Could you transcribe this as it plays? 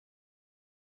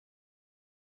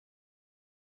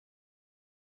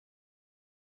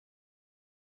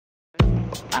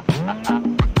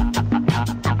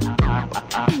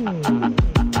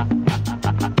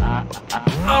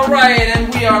Alright,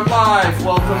 and we are live.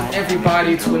 Welcome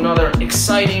everybody to another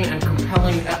exciting and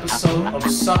compelling episode of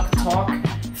Suck Talk,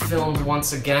 filmed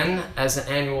once again as an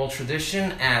annual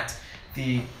tradition at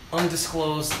the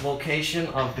undisclosed location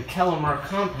of the Kellemer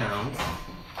compound.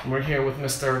 We're here with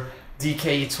Mr.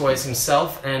 DKE TOYS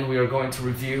himself, and we are going to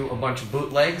review a bunch of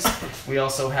bootlegs. We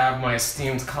also have my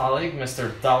esteemed colleague,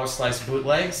 Mr. LICE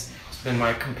BOOTLEGS. He's been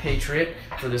my compatriot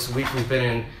for this week. We've been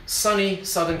in sunny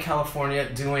Southern California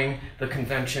doing the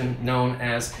convention known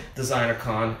as Designer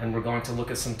Con, and we're going to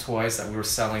look at some toys that we were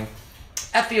selling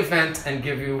at the event and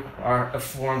give you our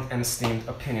informed and esteemed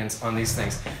opinions on these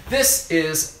things. This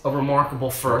is a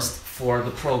remarkable first for the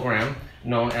program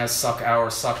known as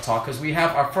Suckhour, Suck Talk, because we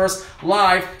have our first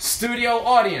live studio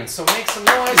audience. So make some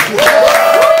noise.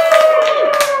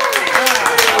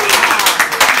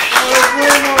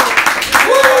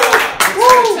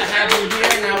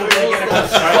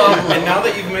 And now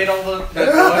that you've made all that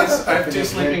noise, I have two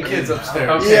sleeping kids upstairs.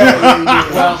 Okay. Yeah.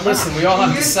 Well, listen, we all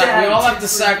have to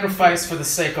sacrifice for the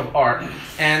sake of art,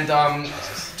 and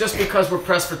just because we're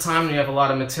pressed for time and we have a lot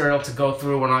of material to go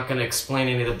through, we're not going to explain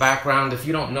any of the background. If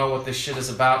you don't know what this shit is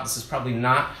about, this is probably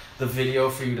not the video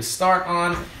for you to start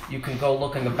on. You can go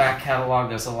look in the back catalog.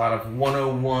 There's a lot of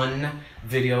 101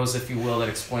 videos, if you will, that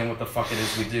explain what the fuck it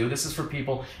is we do. This is for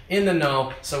people in the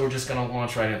know, so we're just going to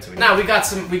launch right into it. Now, we got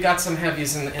some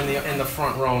heavies in the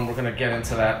front row, and we're going to get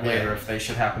into that later if they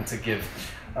should happen to give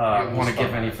want to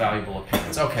give any valuable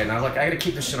opinions. Okay, now look, I gotta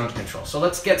keep this shit under control. So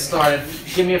let's get started.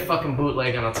 Give me a fucking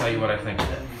bootleg and I'll tell you what I think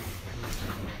of it.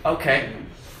 Okay.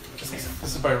 This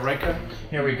is by Rika.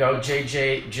 Here we go,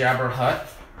 JJ Jabber Hut.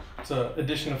 It's an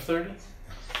edition of 30.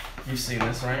 You've seen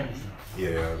this, right? Yeah,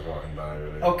 I was walking by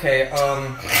earlier. Okay,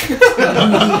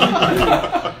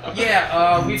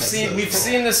 yeah, we've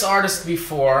seen this artist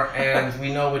before, and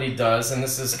we know what he does, and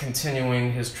this is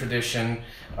continuing his tradition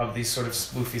of these sort of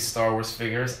spoofy Star Wars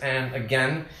figures. And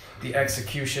again, the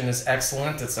execution is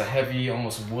excellent. It's a heavy,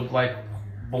 almost wood-like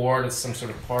board. It's some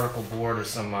sort of particle board or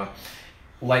some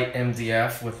light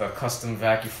MDF with a custom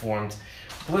vacuum-formed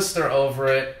blister over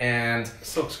it, and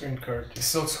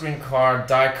silkscreen card,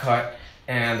 die cut,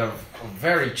 and a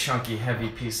very chunky, heavy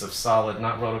piece of solid,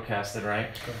 not rotocasted, right?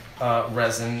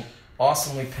 Resin,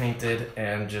 awesomely painted,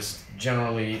 and just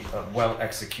generally a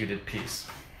well-executed piece.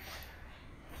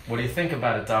 What do you think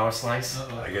about it, LICE?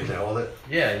 I get to hold it?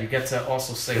 Yeah, you get to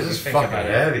also say what you think This about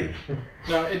is fucking heavy.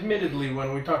 Now, admittedly,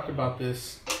 when we talked about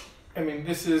this, I mean,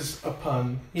 this is a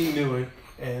pun. He knew it,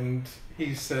 and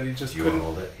he said he just couldn't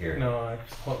hold it here. No, I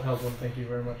held one. Thank you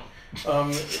very much.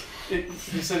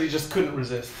 He said he just couldn't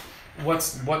resist.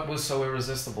 What was so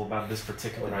irresistible about this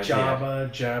particular idea?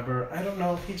 Jabber. I don't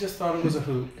know. He just thought it was a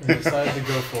hoot and decided to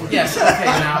go for it. Yes. Okay.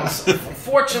 Now,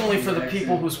 fortunately for the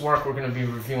people whose work we're going to be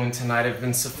reviewing tonight, have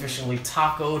been sufficiently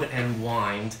tacoed and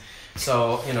wined.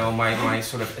 So you know, my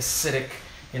sort of acidic,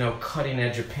 you know, cutting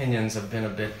edge opinions have been a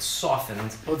bit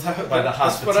softened by the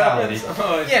hospitality.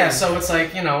 Oh, yeah. So it's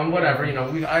like, you know, and whatever. You know,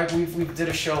 we did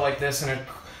a show like this and it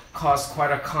caused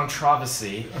quite a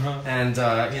controversy, and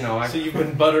you know, so you've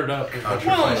been buttered up.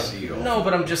 Well, no,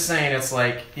 but I'm just saying, it's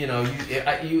like, you know,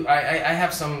 I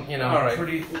have some, you know, all right,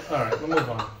 pretty. All right, we'll move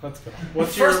on. Let's go.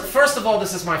 First of all,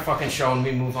 this is my fucking show, and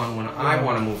we move on when I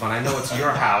want to move on. I know it's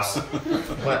your house,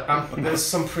 but there's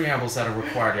some preambles that are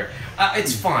required here.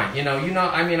 It's fine, you know.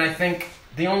 I mean, I think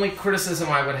the only criticism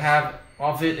I would have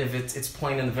of it, if it's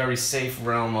playing in the very safe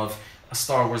realm of a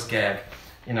Star Wars gag,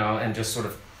 you know, and just sort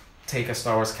of take a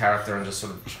Star Wars character and just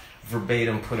sort of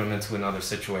verbatim put him into another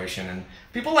situation, and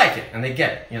people like it and they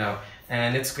get it, you know.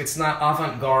 And it's not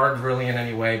avant-garde really in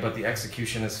any way, but the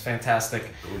execution is fantastic.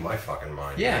 Blew my fucking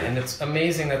mind. Yeah, and it's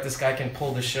amazing that this guy can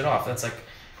pull this shit off.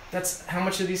 That's how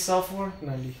much do these sell for?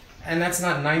 90. And that's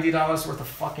not $90 worth of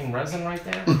fucking resin right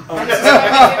there.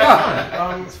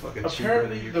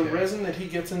 Apparently, the resin that he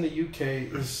gets in the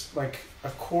UK is like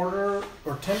a quarter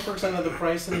or 10% of the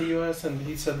price in the US, and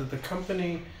he said that the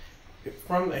company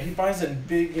he buys in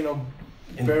big, you know,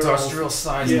 industrial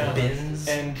sized bins,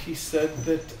 and he said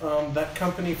that that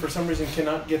company for some reason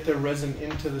cannot get their resin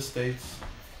into the States,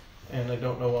 and I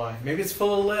don't know why. Maybe it's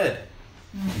full of lead.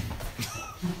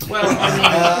 Well,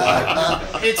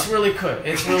 I mean, it's really good.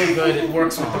 It's really good. It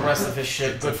works with the rest of his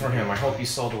shit. Good for him. I hope he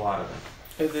sold a lot of them.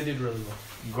 They did really well.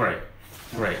 Great.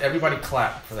 Great. Everybody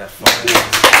clap for that fucking.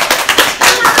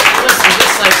 Listen,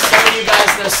 just like some of you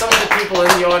guys, there's some of the people in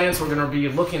the audience who are going to be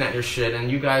looking at your shit, and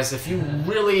you guys, if you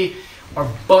really are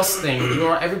busting,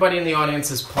 everybody in the audience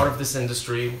is part of this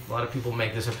industry. A lot of people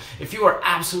make this. If you are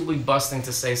absolutely busting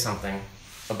to say something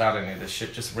about any of this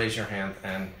shit, just raise your hand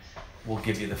and we'll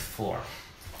give you the floor.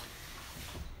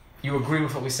 You agree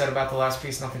with what we said about the last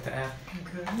piece? Nothing to add?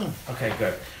 Okay. Okay,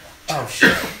 good. Oh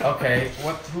shit. Okay,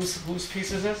 whose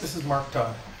piece is this? This is Mark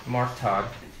Todd. Mark Todd.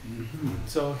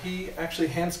 So he actually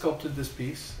hand sculpted this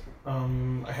piece.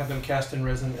 I had them cast in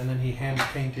resin, and then he hand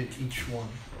painted each one.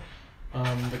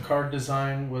 The card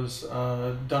design was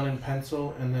done in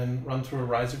pencil and then run through a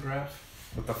risograph.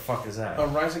 What the fuck is that? A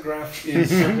risograph is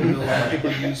something that a lot of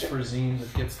people use for zines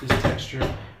that gets this texture,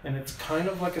 and it's kind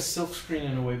of like a silk screen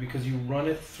in a way because you run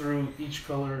it through each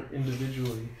color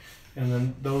individually, and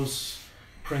then those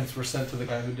prints were sent to the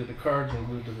guy who did the cards and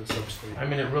glued to the substrate. I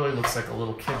mean, it really looks like a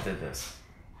little kid did this.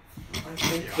 I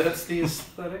think that's the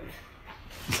aesthetic.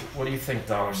 What do you think,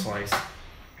 Dollar Slice?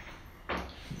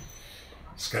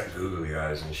 It's got googly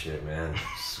eyes and shit, man.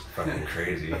 It's fucking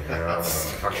crazy. You know?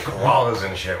 Fucking koalas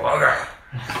and shit. Wugga.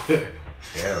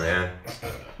 Yeah, man.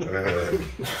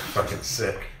 Fucking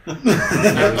sick.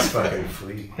 It's fucking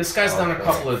fleet. This guy's done a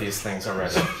couple of these things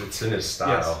already. It's in his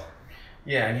style. Yes.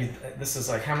 Yeah, and this is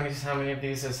like, how many of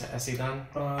these has he done?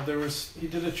 He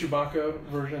did a Chewbacca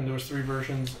version. There was 3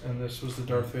 versions, and this was the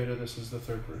Darth Vader. This is the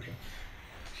 3rd version.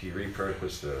 He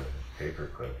repurposed the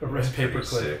paperclip. A red paperclip.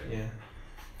 Sick. Yeah.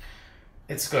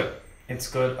 It's good. It's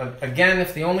good. Again,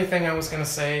 if the only thing I was gonna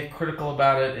say critical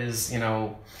about it is, you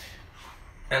know,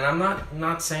 and I'm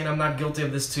not saying I'm not guilty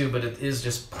of this too, but it is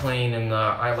just plain in the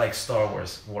I like Star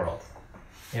Wars world,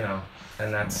 you know,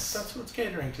 and that's what it's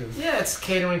catering to. Yeah, it's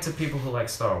catering to people who like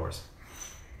Star Wars,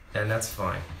 and that's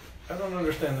fine. I don't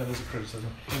understand that as a criticism.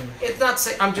 It's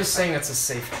not. I'm just saying it's a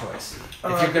safe choice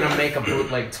if you're gonna make a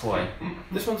bootleg toy.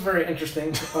 This one's very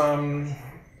interesting.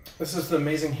 This is the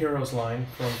Amazing Heroes line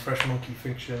from Fresh Monkey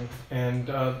Fiction,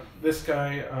 and this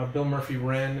guy, Bill Murphy,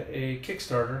 ran a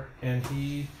Kickstarter, and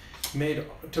he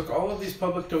took all of these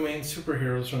public domain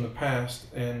superheroes from the past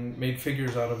and made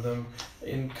figures out of them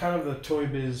in kind of the Toy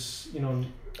Biz, you know,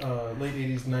 late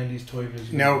 80s, 90s Toy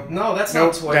Biz. No, that's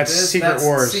not Toy Biz. That's Secret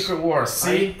Wars. Secret Wars.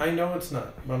 See? I know it's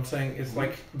not, but I'm saying it's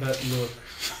like that look.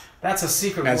 That's a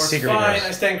Secret That's Wars. Secret Fine, Wars.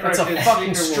 I stand corrected. That's a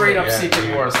fucking straight up Yeah, Secret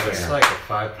dude, Wars. yeah, It's yeah. like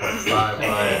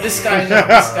 5.5. this guy knows.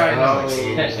 This guy knows.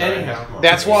 Anyhow.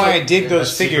 That's why I dig Yeah,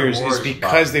 those Secret figures, is Wars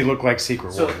because body. they look like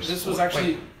Secret So Wars. this was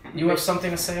actually... You have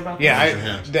something to say about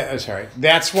Yeah, that? sorry.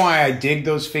 That's why I dig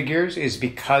those figures, is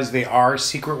because they are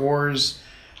Secret Wars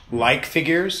like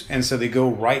figures, and so they go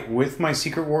right with my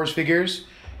Secret Wars figures,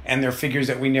 and they're figures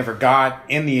that we never got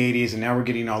in the 80s, and now we're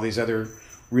getting all these other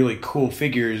really cool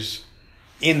figures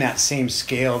in that same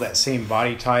scale, that same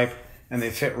body type, and they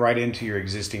fit right into your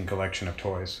existing collection of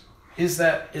toys. Is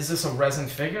this a resin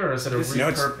figure or is it a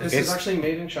repurposed? This is actually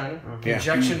made in China. Yeah.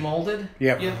 Injection molded?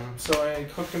 Yep. Yeah. So I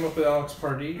hooked him up with Alex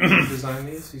Pardee to design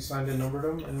these. He signed and numbered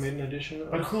them and made an edition.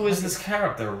 But who is this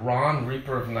character? Ron,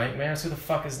 Reaper of Nightmares? Who the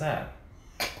fuck is that?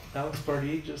 Alex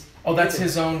Pardee just... Oh, that's did it.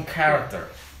 his own character.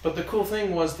 But the cool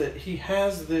thing was that he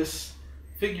has this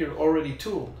figure already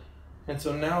tooled. And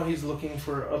so now he's looking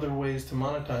for other ways to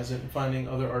monetize it and finding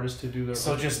other artists to do their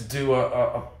So own. just do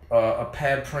a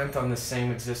pad print on the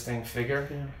same existing figure?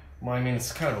 Yeah. Well, I mean,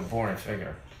 it's kind of a boring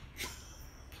figure.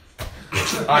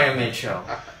 IMHL.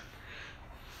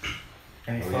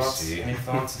 Any Let me thoughts? see. Any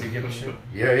thoughts? Do you give a shit?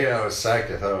 Yeah, I was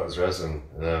psyched. I thought it was resin,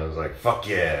 and then I was like, "Fuck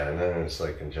yeah!" And then it's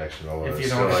like injection all over. If you It's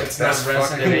don't, still if like, it's not that's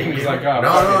resin, fucking- it he's like, oh, No,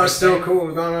 fuck no, it, it's still same. cool.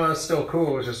 No, it's still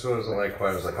cool. It just wasn't like quite.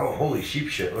 I was like, "Oh, holy sheep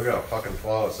shit! Look how fucking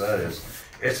flawless that is."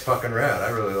 It's fucking rad. I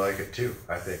really like it too.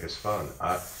 I think it's fun.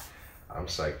 I'm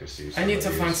psyched to see. I need to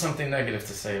some of find these. something negative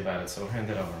to say about it, so hand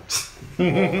it over.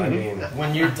 Well, I mean,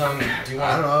 When you're done, do you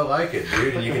I don't want... know. I like it,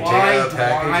 dude. You can Why- take it out of the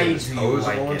package why and it's do you posable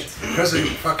like and it? because it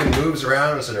fucking moves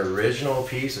around. It's an original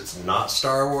piece. It's not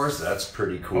Star Wars. That's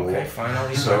pretty cool. Okay, fine, I'll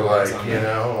leave So my words like on you that.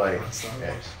 know like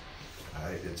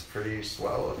it's pretty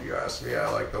swell if you ask me. I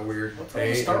like the weird What's all the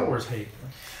paint. Star Wars hate?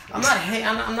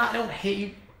 I don't hate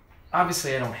you.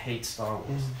 Obviously, I don't hate Star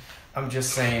Wars. I'm just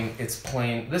saying it's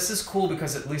plain. This is cool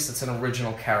because at least it's an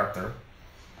original character.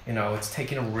 You know, it's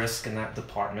taking a risk in that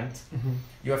department.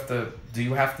 You have to. Do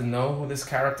you have to know who this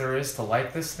character is to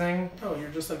like this thing? No, you're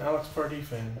just an Alex Pardee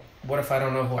fan. What if I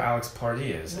don't know who Alex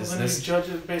Pardee is? Well, Is then this you judge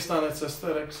it based on its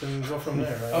aesthetics and go from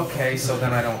there, right? okay? So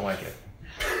then I don't like it.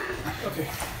 Okay.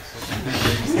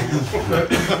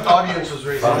 The audience was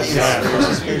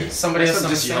raising. Somebody has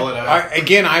something to say?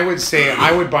 Again, I would say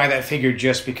I would buy that figure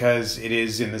just because it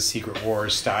is in the Secret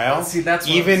Wars style. See, that's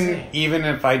what I'm saying. even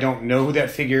if I don't know who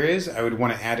that figure is, I would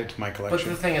want to add it to my But collection.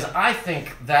 the thing is, I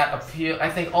think that appeal. I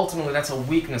think ultimately that's a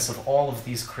weakness of all of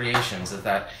these creations. Is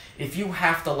that if you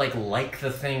have to like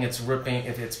the thing it's ripping,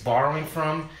 if it's borrowing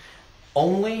from,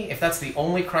 only if that's the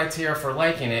only criteria for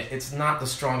liking it, it's not the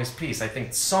strongest piece. I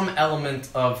think some element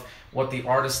of what the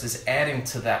artist is adding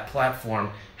to that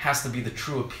platform has to be the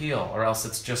true appeal, or else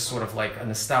it's just sort of like a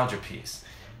nostalgia piece.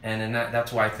 And in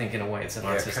that's why I think in a way it's an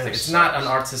artistic. It's not an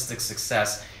artistic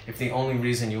success if the only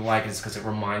reason you like it is because it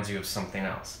reminds you of something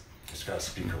else. It's got to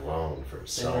speak alone for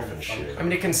itself and shit. I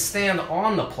mean, it can stand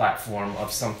on the platform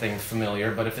of something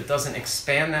familiar, but if it doesn't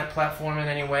expand that platform in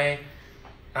any way,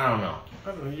 I don't know.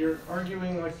 I don't know. You're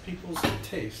arguing like people's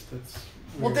taste. That's weird.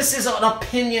 Well, this is an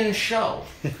opinion show.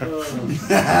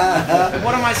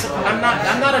 What am I supposed?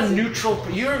 I'm not a neutral.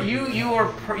 You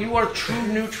are true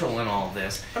neutral in all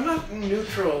this. I'm not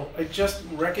neutral. I just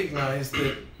recognize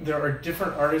that there are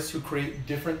different artists who create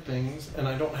different things, and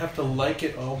I don't have to like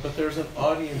it all. But there's an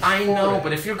audience. I for know, it.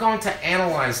 but if you're going to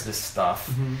analyze this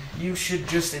stuff, you should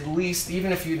just at least,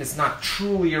 even if it's not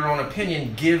truly your own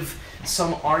opinion, give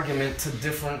some argument to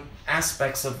different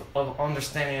aspects of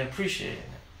understanding and appreciating it.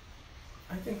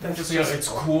 I think that's Just, just it's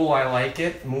cool, I like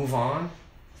it, move on.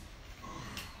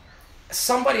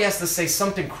 Somebody has to say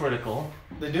something critical,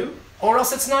 They do? or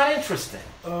else it's not interesting.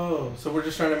 Oh, so we're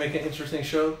just trying to make an interesting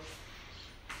show?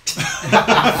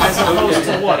 As opposed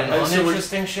to what, an So we're-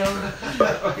 uninteresting show?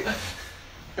 Okay.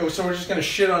 So we're just gonna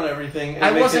shit on everything. And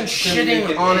I make wasn't it,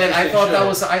 shitting on it. I interesting thought that show.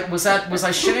 was was I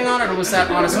shitting on it, or was that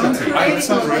honest critique? I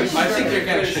think you're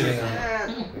kind of shitting on it. I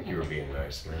think you were being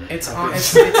nice, man. It's I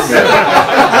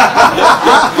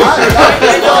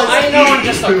know I'm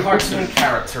just a cartoon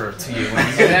character to you. When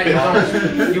you do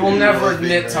that, you will never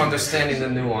admit to understanding the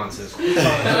nuances. You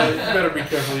better be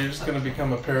careful. You're just gonna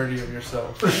become a parody of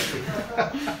yourself.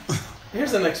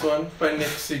 Here's the next one by Nick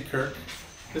C. Kirk.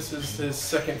 This is his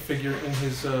second figure in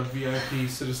his VIP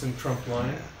Citizen Trump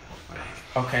line.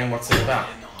 Okay, and what's it about?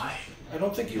 I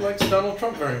don't think he likes Donald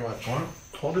Trump very much. What?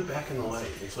 Hold it back in the light.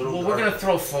 It's a little Well, we're gonna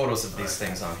throw photos of these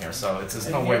things on here, so there's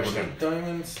no And way he we're gonna. actually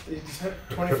diamonds. He's had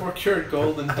 24 karat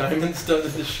gold and diamonds done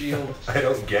in the shield. I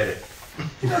don't get it.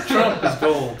 Trump is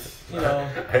gold. You know.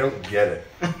 I don't get it.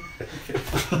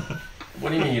 What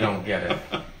do you mean you don't get it?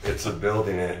 It's a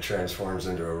building and it transforms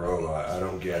into a robot. I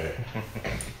don't get it.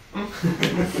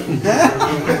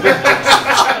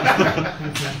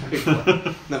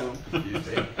 No.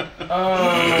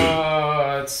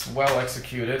 It's well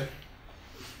executed.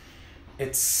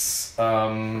 It's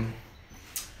I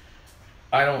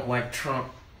don't like Trump.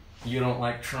 You don't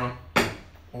like Trump.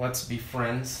 Let's be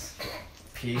friends.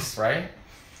 Peace, right?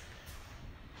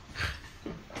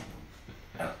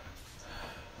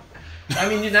 I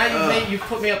mean, you've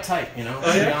put me uptight, you know.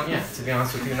 Oh, yeah? To be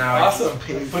honest with you, now. Awesome.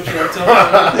 Put your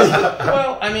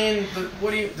Well, I mean,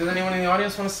 does anyone in the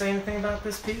audience want to say anything about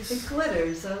this piece? It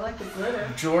glitters. I like the glitter.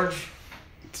 George,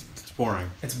 It's boring.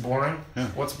 it's boring. Yeah.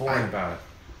 What's boring about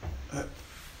it?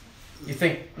 You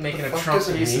think making a fuck Trump does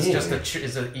it piece is mean? just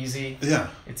is it easy? Yeah,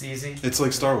 It's easy. it's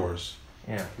like Star Wars.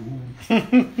 Yeah.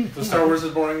 So Star Wars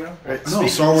is boring now? Right, No,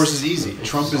 Star Wars is easy.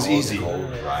 Trump is easy.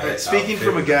 Right, speaking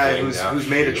from a guy who's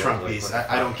made a Trump piece,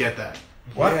 I don't get that.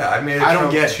 What? Yeah, I made a I don't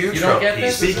Trump get it. two You don't Trump get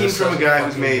this? pieces. Speaking from a guy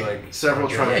who's made Like, several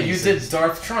Trump Yeah, you pieces. did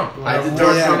Darth Trump. I did a Darth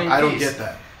Trump. award-winning I don't piece. get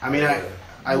that. I mean,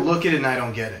 I look at it and I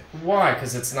don't get it. Why?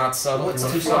 Because it's not subtle. It's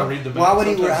too subtle. Why would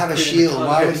he have a shield?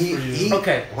 Why would he?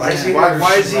 Okay. Why is he Why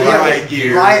does he have Riot a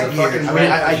gear? Riot gear. I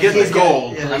mean, I get the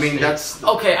gold. I mean, that's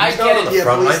Okay, I He's not get on it. the Yeah,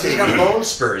 front police lines. He's station. got bone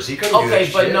spurs. He couldn't do Okay,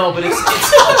 that but shit. no, but it's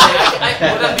okay.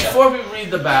 Well, then before we read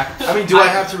the back, I mean, do I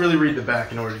have to really read the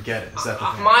back in order to get it? Is that the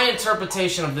thing? my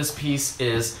interpretation of this piece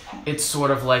is it's sort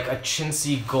of like a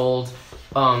chintzy gold,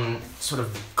 sort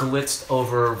of glitzed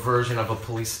over version of a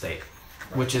police state,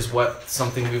 which is what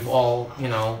something we've all,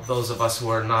 those of us who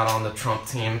are not on the Trump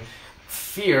team,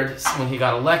 feared when he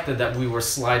got elected, that we were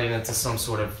sliding into some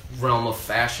sort of realm of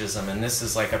fascism, and this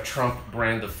is like a Trump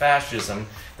brand of fascism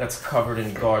that's covered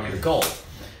in gaudy gold.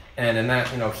 And in that,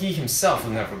 he himself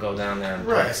would never go down there and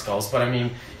break Right. skulls, but I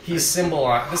mean, he's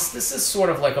symbolized. This is sort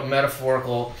of like a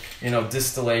metaphorical,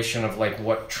 distillation of like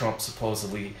what Trump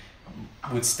supposedly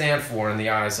would stand for in the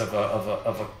eyes of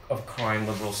a crying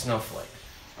liberal snowflake.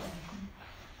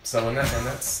 So and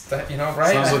that's that,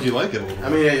 right? Sounds like you like it a little I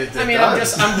bit. mean, I'm I'm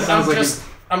just.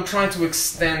 trying to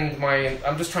extend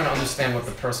I'm just trying to understand what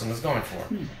the person was going for.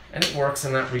 And it works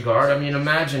in that regard. I mean,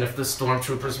 imagine if the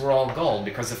stormtroopers were all gold,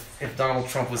 because if Donald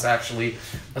Trump was actually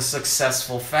a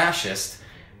successful fascist,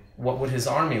 what would his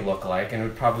army look like? And it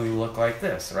would probably look like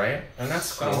this, right? And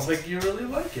that's cool. Sounds like you really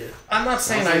like it. I'm not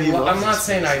saying Sounds like he loves I'm not this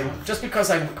saying piece. just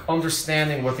because I'm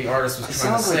understanding what the artist was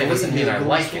trying to sounds say like doesn't mean I Gold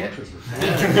like it.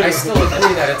 Stormtrooper. I still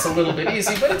agree that it's a little bit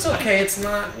easy, but it's okay. It's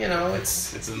not,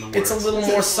 It's in the words. it's a little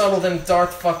more subtle than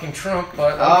Darth fucking Trump,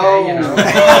 but okay,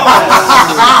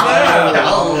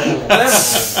 Oh. That's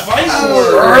spice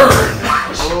word.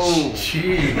 Oh,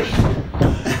 Jeez.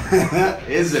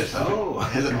 Is it? Oh,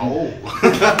 is it? Oh.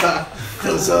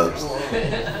 Close-ups.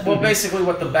 Well, basically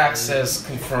what the back says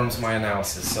confirms my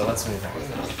analysis, so let's move on.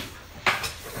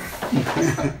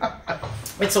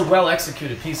 It's a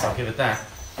well-executed piece, I'll give it that.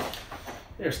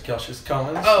 There's Cassius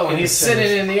Collins. Oh, and he's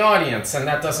sitting in the audience, and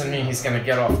that doesn't mean he's going to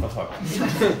get off the hook.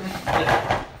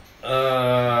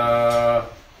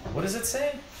 What does it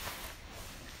say?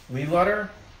 Lee Lutter?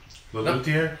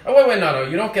 Lelutier? Oh, wait, no,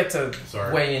 you don't get to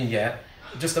weigh in yet.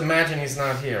 Just imagine he's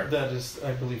not here. That is,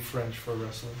 I believe, French for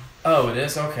wrestling. Oh, it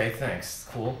is? Okay, thanks.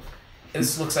 Cool.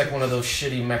 This looks like one of those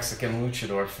shitty Mexican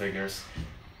luchador figures.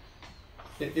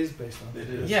 It is based on it.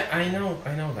 is. Yeah, I know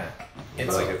that.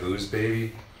 It's like a ooze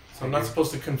baby. So I'm not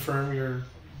supposed to confirm your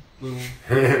little...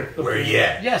 Where you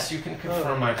at? Yes, you can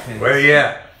confirm my opinion. Where you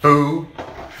at? Foo!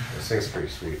 This thing's pretty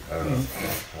sweet. I don't know.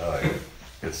 I like it.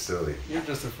 It's silly. You're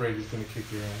just afraid he's going to kick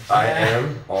your ass. I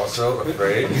am also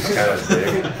afraid. He's kind of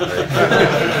big.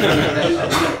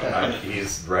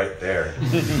 He's right there.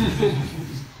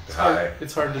 Hi.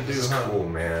 It's hard to do, This is huh? cool,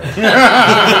 man. So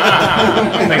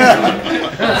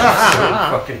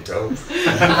fucking dope.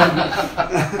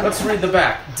 Let's read the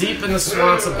back. Deep in the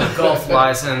swamps of the Gulf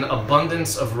lies an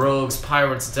abundance of rogues,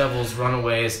 pirates, devils,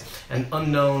 runaways, and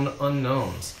unknown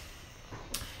unknowns.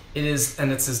 It is,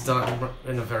 and it's done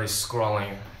in a very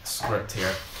scrawling script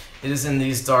here. It is in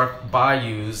these dark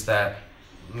bayous that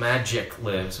magic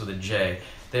lives, with a J.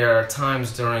 There are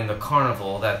times during the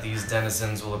carnival that these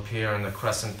denizens will appear in the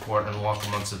crescent port and walk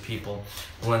amongst the people,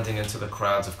 blending into the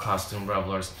crowds of costumed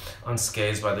revelers,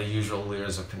 unscathed by the usual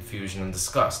leers of confusion and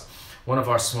disgust. One of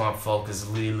our swamp folk is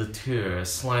Lee Latour, a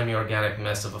slimy organic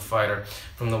mess of a fighter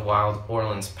from the wild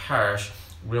Orleans parish.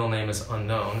 Real name is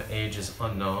unknown, age is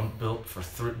unknown, built for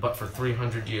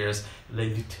 300 years. Le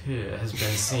Lutteur has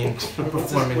been seen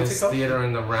performing his theater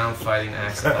in the round fighting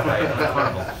acts at the height of the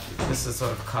carnival. This is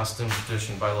sort of costume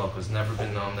tradition by locals. Never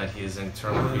been known that he is an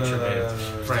eternal creature made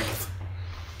of Frank.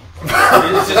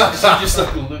 I'm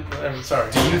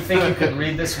sorry. Do you think you could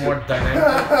read this more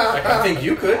dynamically? I think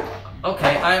you could.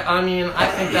 Okay, I mean, I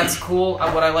think that's cool.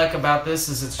 What I like about this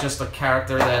is it's just a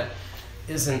character that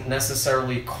isn't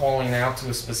necessarily calling out to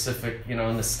a specific,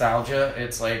 nostalgia.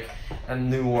 It's like a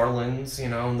New Orleans,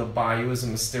 and the bayou is a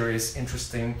mysterious,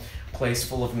 interesting place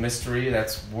full of mystery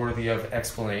that's worthy of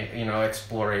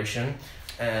exploration.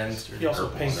 And he also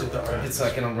painted the art. It's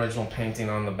like an original painting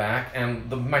on the back. And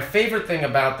my favorite thing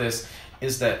about this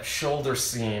is that shoulder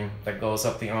seam that goes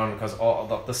up the arm, because all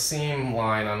the seam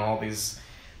line on all these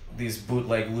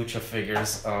bootleg lucha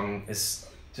figures is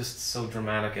just so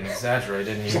dramatic and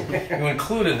exaggerated, and you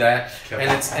included that,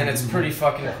 and it's pretty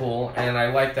fucking cool. And I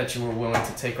like that you were willing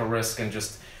to take a risk and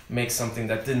just make something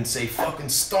that didn't say fucking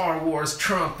Star Wars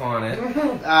Trump on it. And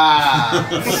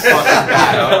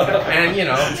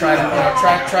try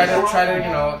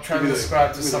to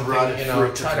describe to something,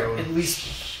 try to at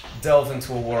least delve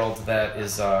into a world that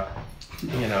is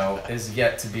is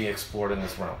yet to be explored in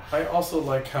this realm. I also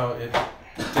like how it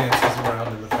dances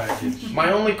around in the package.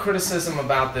 My only criticism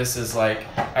about this is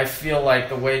I feel like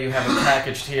the way you have it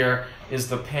packaged here is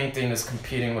the painting is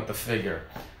competing with the figure.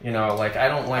 I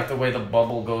don't like the way the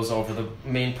bubble goes over the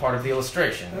main part of the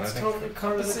illustration. That's totally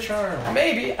part of the charm.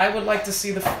 Maybe I would like to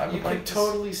see the. You could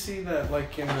totally see that,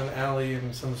 in an alley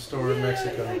in some store in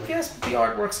Mexico. I guess the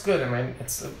artwork's good. I mean,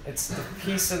 it's the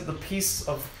piece of the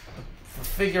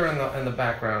figure and the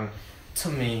background. To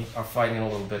me, are fighting a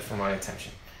little bit for my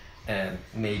attention. And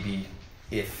maybe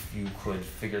if you could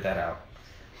figure that out.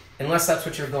 Unless that's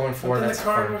what you're going for, But then that's the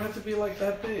card fine. would have to be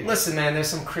that big. Listen, man, there's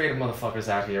some creative motherfuckers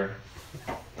out here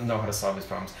who know how to solve these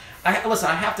problems. I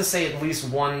have to say at least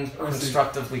one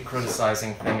constructively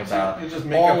criticizing thing about You just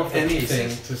make all up of the anything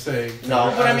pieces. to say.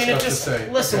 No, but I mean, stuff to say.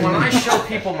 listen, when I show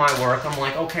people my work, I'm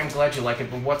like, okay, I'm glad you like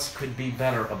it, but what could be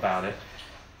better about it?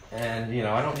 And,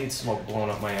 I don't need smoke blowing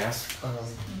up my ass.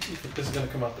 This is going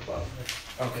to come out the bottom.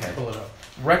 Okay. Let's pull it up.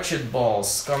 Wretched Balls,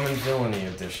 Scum and Villainy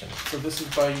Edition. So this is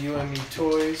by DKE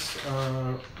TOYS,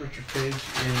 Richard Page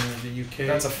in the UK.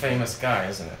 That's a famous guy,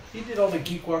 isn't it? He did all the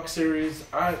Geek Walk series.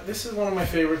 This is one of my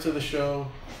favorites of the show.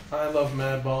 I love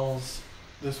Mad Balls.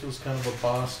 This was kind of a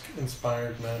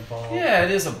Bosk-inspired Mad Ball. Yeah,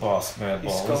 it is a Bosk Mad He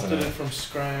Ball, sculpted isn't it it? from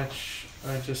scratch.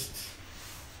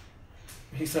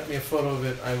 He sent me a photo of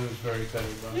it. I was very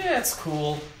excited about it. Yeah, it's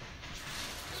cool.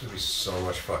 This would be so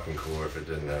much fucking cooler if it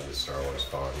didn't have the Star Wars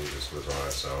font and just was on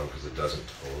its own, because it doesn't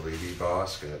totally be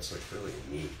Bosk, and it's really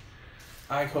neat.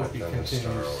 I hope he But then the continues.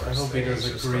 Star Wars I hope he thing does is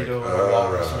a just Greedo like, and a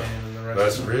Walrus Man and the rest But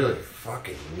it's of it. really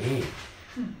fucking neat.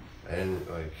 And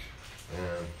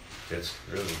it's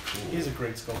really cool. He's a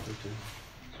great sculptor too.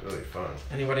 It's really fun.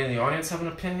 Anybody in the audience have an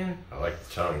opinion? I like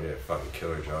the tongue. He did a fucking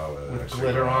killer job with it. With Extra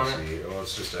glitter on glossy. Well,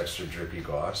 it's just extra drippy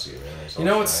glossy, man. It's You all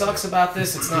know what shiny. sucks about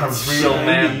this? It's not a real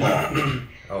man ball.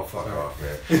 Oh, fuck off,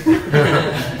 man.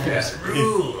 Yes,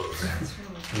 rules.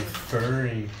 It's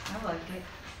furry. I like it.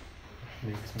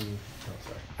 Makes me. Oh,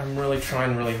 sorry. I'm really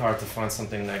trying really hard to find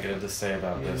something negative to say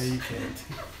about Yeah, this. you can't.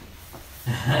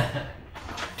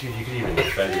 Dude, you can even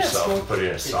defend Yeah, it's yourself cool. and put it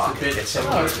in a sock and get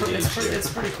something No, to it's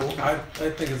pretty cool. I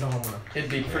think it's a home run. It'd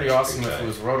be pretty Yeah, awesome if exactly. it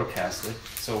was rotocasted,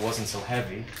 so it wasn't so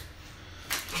heavy.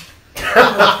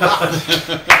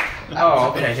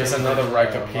 Oh, okay, here's another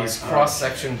Rika piece.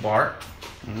 Cross-section Bart.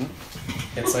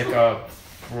 It's like a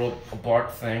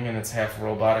Bart thing, and it's half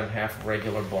robot and half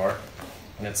regular Bart.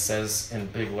 And it says in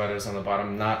big letters on the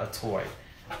bottom, not a toy.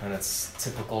 And it's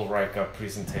typical Rika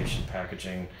presentation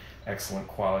packaging, excellent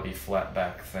quality flat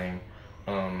back thing.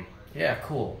 Yeah,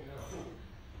 cool.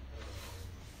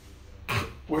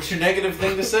 What's your negative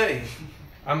thing to say?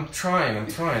 I'm trying.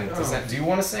 Do you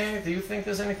want to say anything? Do you think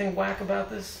there's anything whack about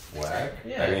this? Whack?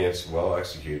 Yeah. I mean, it's well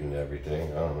executed and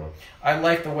everything. I don't know. I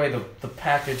like the way the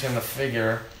package and the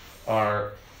figure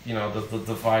are, you know, the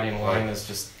dividing line is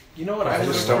just... You know what I I would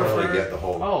just have don't really preferred? get the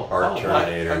whole Oh, art oh,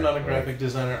 Terminator. I'm not a right? graphic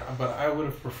designer, but I would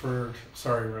have preferred.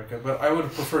 Sorry, Rika, but I would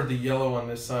have preferred the yellow on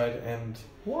this side, and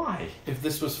Why? if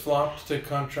this was flopped to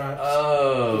contrast.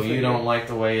 Oh, the you figure. don't like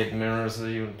the way it mirrors it?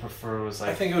 You would prefer it was I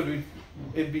like... think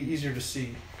it'd be easier to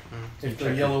see if the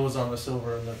Check it. yellow was on the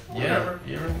silver and the. Yeah,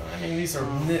 I mean, these are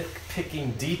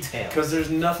nitpicking details. Because there's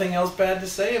nothing else bad to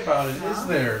say about it, is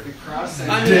there?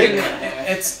 I mean,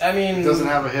 it's... I mean... It doesn't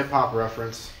have a hip hop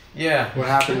reference. Yeah. What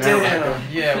happened there?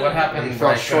 Damn. Yeah, what happened? We fell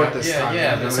like, short this time.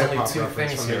 Yeah, No there's hip-hop only two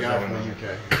reference things from the here guy going from on.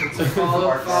 the UK. It's a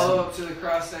follow up to the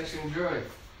cross-section droid.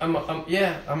 I'm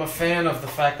a fan of the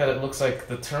fact that it looks like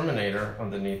the Terminator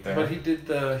underneath there. But he did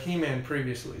the He-Man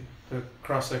previously, the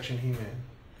cross-section He-Man.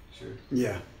 Sure.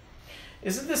 Yeah.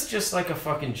 Isn't this just like a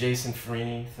fucking Jason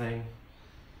Freeney thing?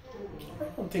 I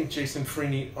don't think Jason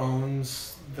Freeney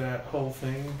owns that whole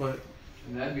thing, but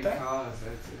And that'd be That- cause,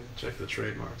 that's it. Check the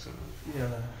trademarks on it. yeah.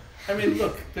 I mean,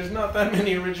 look, there's not that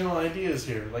many original ideas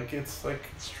here. Like, it's like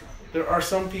there are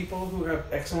some people who have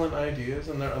excellent ideas,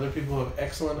 and there are other people who have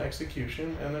excellent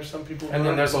execution, and there's some people who And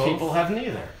then are there's both. people who have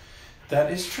neither.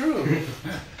 That is true.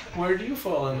 Where do you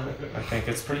fall in that? I think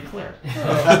it's pretty clear.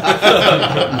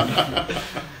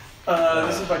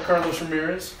 This is by Carlos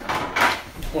Ramirez,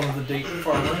 one of the date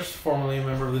farmers, formerly a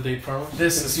member of the date farmers.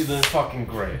 This You can is see the fucking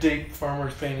great. date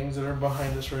farmers paintings that are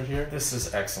behind us right here. This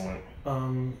is excellent.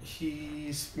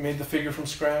 He's made the figure from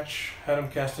scratch, had them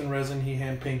cast in resin, he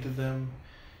hand painted them.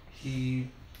 He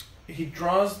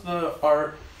draws the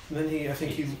art, then I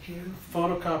think he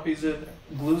photocopies it,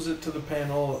 glues it to the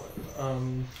panel,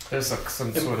 There's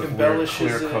some sort of weird embellishes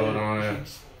clear it, coat on it.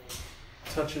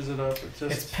 he touches it up. It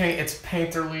just It's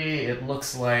painterly. It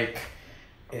looks like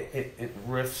it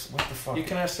riffs. What the fuck? you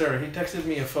can ask Sarah. He texted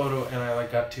me a photo and I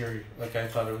like got teary. Like I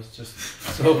thought it was just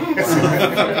so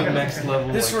next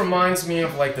level. This like, reminds me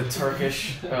of like the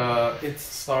Turkish it's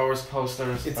Star Wars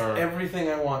posters. it's or- everything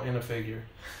I want in a figure.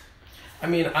 I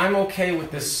mean, I'm okay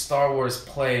with this Star Wars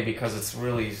play because it's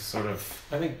really sort of.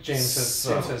 I think James has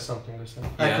something to say.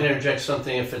 I can Yeah. interject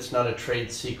something if it's not a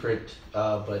trade secret,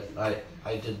 but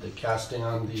I did the casting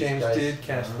on these James guys. did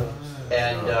cast those.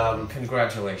 And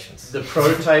Congratulations. the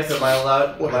prototype, am I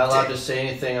allowed What a to say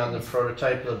anything on the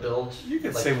prototype, the build? You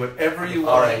can Like- say whatever you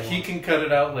All want. right. He can cut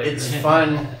it out later. It's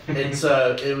fun.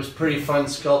 It was pretty fun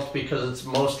sculpt because it's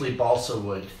mostly balsa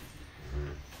wood.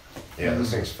 Yeah,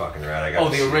 this thing's fucking rad. I got Oh,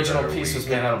 to the see it original every piece was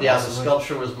week. made out of Yeah, the balsa wood?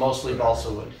 sculpture was mostly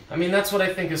balsa wood. I mean, that's what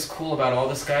I think is cool about all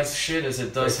this guy's shit is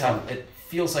it does have, it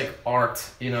feels like art,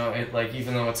 you know, it like,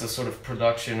 even though it's a sort of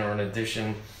production or an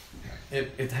edition,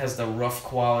 it has the rough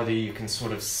quality, you can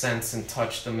sort of sense and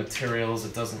touch the materials,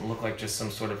 it doesn't look like just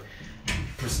some sort of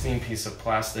pristine piece of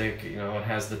plastic, you know, it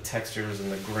has the textures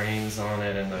and the grains on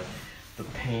it and the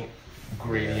paint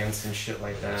gradients and shit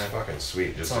like It's that. fucking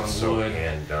sweet. Just It's on it's so wood.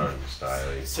 hand done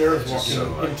stylish. Sarah's It's walking so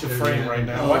much. into frame right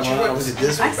now. Oh, Watch wow, your was lips. it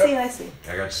this I one? see, I see.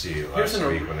 I got to see it Here's last an-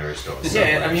 week when they were still.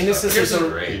 Yeah, I mean, this is Here's just the a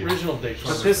great. original date.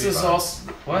 But this is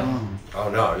also, what? Oh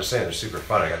no, I'm just saying they're super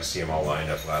fun. I got to see them all lined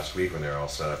up last week when they were all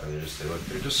set up, and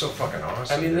they're just so fucking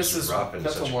awesome. I mean, They're this just is- rough in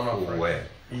that's such a a one-off, cool right? way.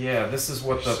 Yeah, this is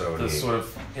what the, So the neat. sort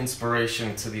of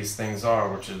inspiration to these things are,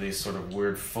 which are these sort of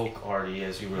weird folk arty,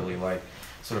 as you really like,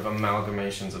 sort of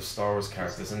amalgamations of Star Wars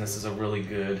characters, and this is a really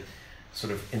good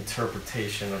sort of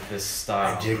interpretation of this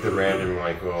style. I dig the random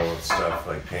like little stuff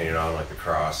like painted on like the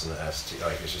cross and the ST.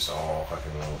 Like it's just all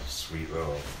fucking little sweet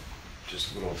little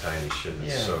just little tiny shit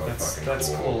that's Yeah, so that's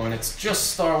fucking cool, and it's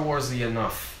just Star Warsy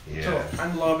enough. Yeah. So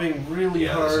I'm lobbying really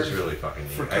Yeah, hard. this is really fucking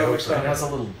neat. for I always It has a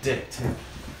little dick too.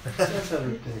 That's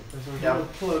other thing. There's a little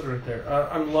plug right there.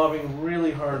 I'm lobbying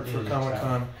really hard for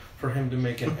Comic-Con for him to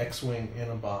make an X-Wing in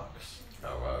a box.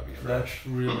 Oh, wow, it'd be fresh. That's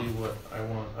really what I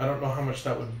want. I don't know how much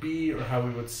that would be or how we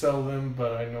would sell them,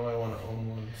 but I know I want to own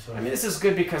one. So. I mean, this is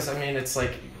good because I mean, it's like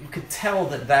you could tell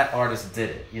that that artist did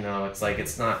it. You know, it's like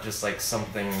it's not just like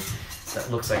something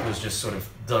that looks like it was just sort of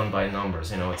done by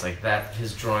numbers. You know, it's like that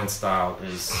his drawing style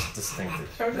is distinctive.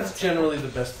 That's generally the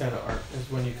best kind of art is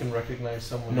when you can recognize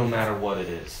someone. No matter what it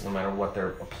is, no matter what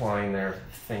they're applying their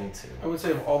thing to. I would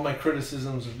say of all my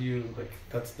criticisms of you, like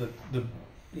that's the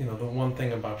you know the one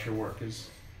thing about your work is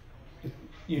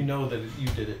you know that you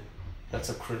did it. That's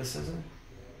a criticism?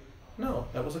 No,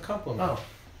 that was a compliment. Oh,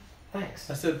 thanks.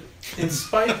 I said, in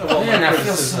spite of all Man, my that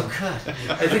feels so criticism.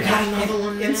 good. I think I another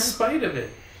one. In spite of it.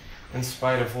 In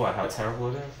spite of what? How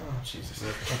terrible it is? Oh, Jesus.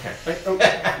 Okay.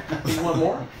 You want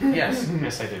more? Yes,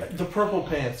 yes I do. The purple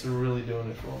pants are really doing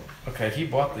it for me. Okay, he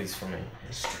bought these for me.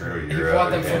 It's true. He You're bought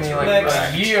them for me like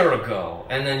Next. a year ago,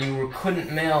 and then you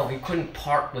couldn't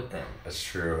part with them. That's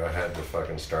true. I had to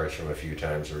fucking starch them a few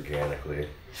times organically.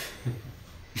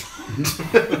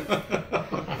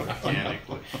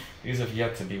 Organically. These have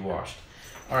yet to be washed.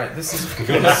 All right, this is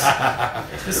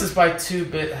by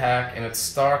 2-Bit Hack, and it's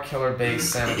Star Killer Base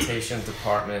Sanitation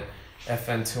Department,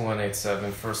 FN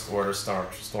 2187, First Order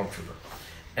Stormtrooper,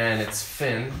 and it's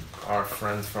Finn, our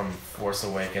friend from Force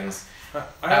Awakens,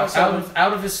 out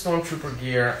of his Stormtrooper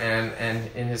gear and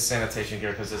in his sanitation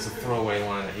gear because it's a throwaway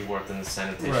line that he worked in the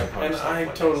sanitation. Right, part and stuff I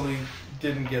like totally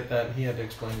didn't get that. And he had to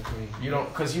explain it to me. You don't,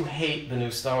 because you hate the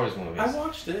new Star Wars movies. I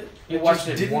watched it. You watched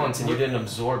it once and you didn't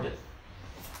absorb it.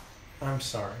 I'm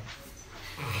sorry.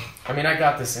 I mean, I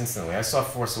got this instantly. I saw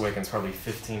Force Awakens probably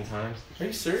 15 times. Are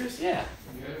you serious? Yeah.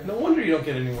 No wonder you don't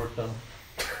get any work done.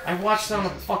 I watched it on a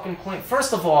fucking plane.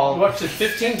 First of all, You watched it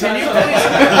 15 can times.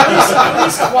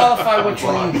 you please qualify what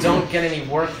you mean don't get any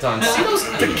work done? See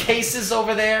the cases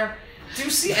over there? Do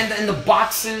you see, and the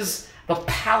boxes, the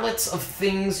pallets of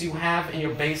things you have in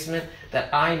your basement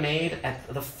that I made at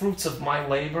the fruits of my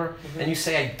labor, and you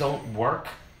say I don't work?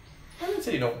 I didn't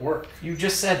say you don't work. You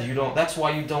just said you don't. That's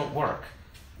why you don't work.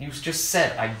 You just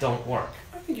said I don't work.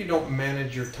 I think you don't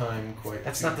manage your time quite.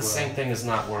 That's too not the well. same thing as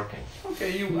not working.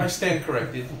 Okay, I stand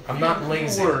corrected. I'm not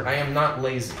lazy. Work. I am not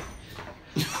lazy.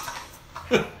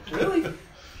 Really?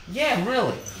 Yeah,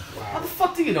 really. How the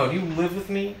fuck do you know? Do you live with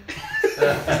me?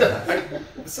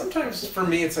 Sometimes for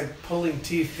me it's like pulling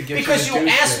teeth to get Because you you to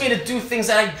do asked shit. me to do things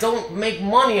that I don't make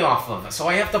money off of, so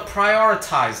I have to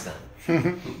prioritize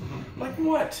them. Like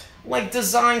what? Like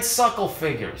design Suckle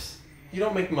figures. You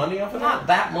don't make money off of Not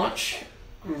that much.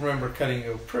 I remember cutting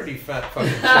you a pretty fat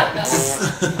fucking check.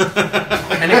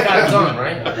 And it got done,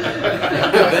 right?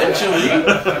 Eventually.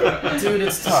 Dude,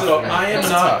 it's tough. So man. I am It's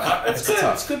not. tough. It's good.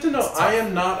 tough. It's good to know. I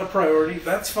am not a priority.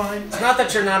 That's fine. It's not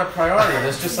that you're not a priority.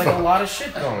 There's just like a lot of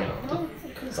shit going on.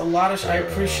 There's a lot of. I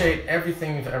appreciate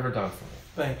everything you've ever done for me.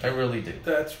 Thank I you. really do.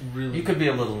 That's really. You could be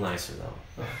a little nicer though.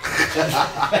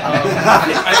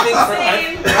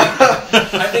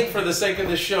 I think for the sake of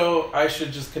the show, I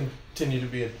should just continue to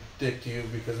be a dick to you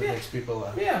because it makes people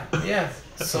laugh. Yeah, yeah.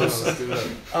 So,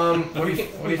 what do you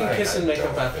think? We can kiss and make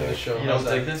up after the show. You don't How's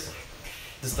that? dig this?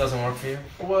 This doesn't work for you?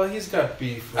 Well, he's got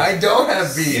beef. I don't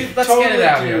have beef. Let's Totally get it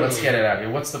out here. do. Let's get it out here.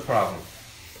 What's the problem?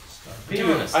 Be Dude,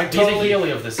 honest. I Be totally- the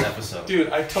Healy of this episode. Dude,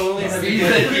 I totally had to I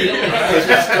get.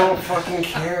 just don't fucking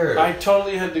care. I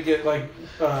totally had to get like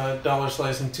Dollar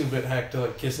Slice and 2-Bit Hack to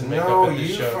like kiss and make No, up at this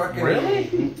you show. fucking. Really?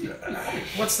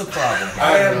 What's the problem?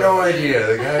 I have no idea.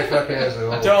 The guy fucking has a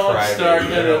little Don't private, start you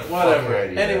it. know, Whatever.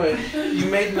 fucking idea. Anyway, you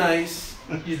made nice.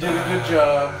 You did a good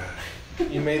job.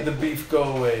 You made the beef go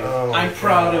away. Oh, I'm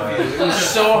proud of you. It was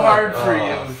so hard for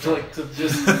you to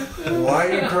just. Why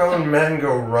do grown men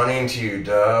go running to you,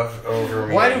 Dove, over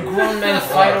me? Why do grown men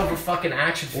fight over fucking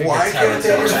action figure Why can't they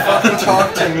territory? just fucking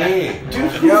talk to me?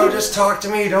 Yo, just talk to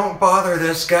me. Don't bother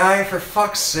this guy. For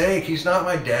fuck's sake, he's not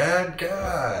my dad.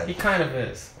 God. He kind of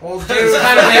is. Well, dude, He's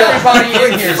kind of everybody in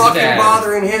quit here's fucking dad.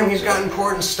 bothering him. He's got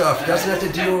important stuff. He doesn't have to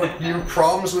deal with your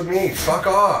problems with me. Fuck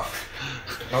off.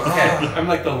 Okay. I'm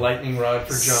like the lightning rod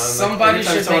for John. Somebody like,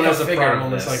 every time should someone make a has a figure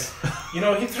problem, of it's this. like, you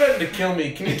know, he threatened to kill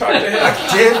me. Can you talk to him? I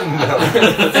didn't know.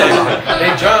 It's like,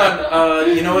 hey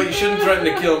John, you know what? You shouldn't threaten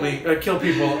to kill me, kill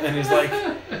people. And he's like,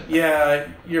 Yeah,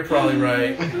 you're probably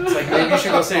right. It's like, maybe you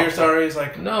should go say you're sorry. He's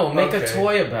like, No, make a okay.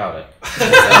 toy about it.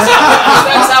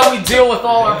 That's how we deal with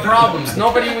all our problems.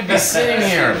 Nobody would be sitting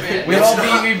here. We'd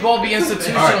all be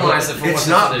institutionalized if it It's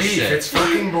wasn't not for this beef. shit. It's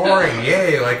fucking boring.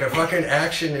 Yay! Like a fucking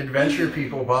action adventure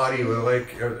people body with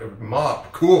like a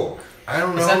mop. Cool. I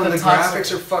don't Is that know. And the the toxic-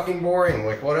 graphics are fucking boring.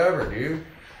 Like whatever, dude.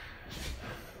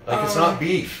 Like it's not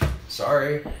beef.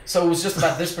 Sorry. So it was just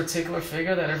about this particular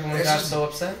figure that everyone It's got just- so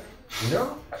upset?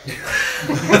 No.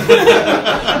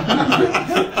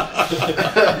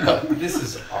 This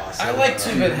is awesome. I like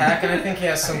 2-Bit Hack, and I think he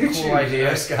has some cool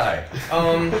ideas. Nice guy.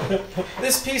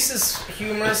 This piece is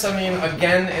humorous. I mean,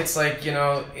 again, it's like, you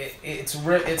know, it's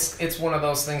one of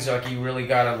those things like you really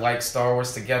gotta like Star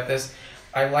Wars to get this.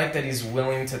 I like that he's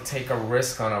willing to take a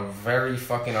risk on a very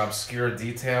fucking obscure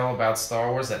detail about Star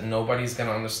Wars that nobody's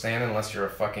gonna understand unless you're a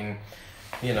fucking,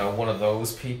 you know, one of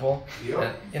those people.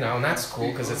 And, you know, and that's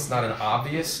cool because it's not an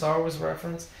obvious Star Wars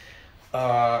reference.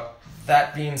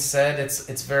 That being said,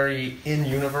 it's very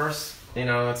in-universe. You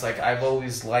know, it's like I've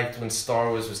always liked when Star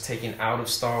Wars was taken out of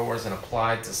Star Wars and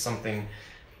applied to something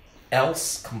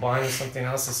else, combined with something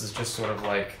else. This is just sort of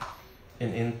like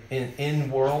an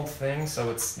in-world thing, so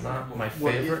it's not my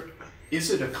favorite. Is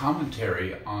it a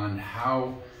commentary on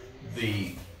how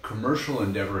the commercial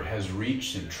endeavor has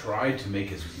reached and tried to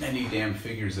make as many damn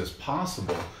figures as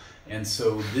possible? And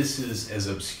so this is as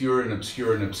obscure and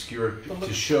obscure and obscure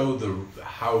to show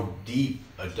how deep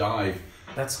a dive.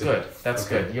 That's good. That's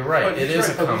Okay. good. You're right. But It he's is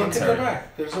right, a but look at the commentary.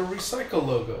 back. There's a recycle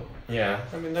logo. Yeah.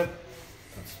 I mean, that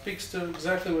speaks to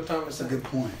exactly what Thomas said. Good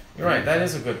point. You're right. That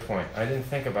is a good point. I didn't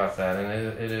think about that, and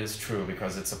it is true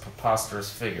because it's a preposterous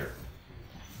figure.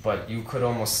 But you could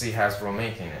almost see Hasbro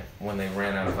making it when they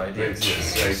ran out of ideas.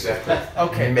 Yeah, exactly.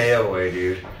 Okay. Mail away,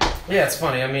 dude. Yeah, it's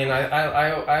funny. I mean,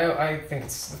 I think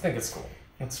it's cool.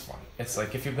 It's fun. It's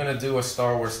like if you're gonna do a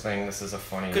Star Wars thing, this is a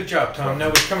funny. Good job, Tom. Now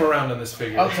we've come around on this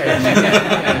figure. Okay.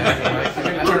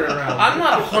 Yeah. Turn it around. I'm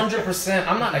not 100%.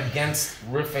 I'm not against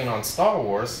riffing on Star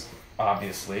Wars.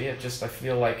 Obviously, it just I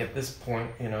feel like at this point,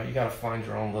 you know, you got to find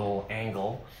your own little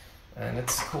angle, and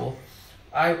it's cool.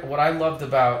 What I loved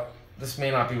about this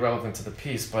may not be relevant to the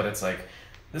piece, but it's like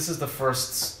this is the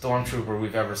first stormtrooper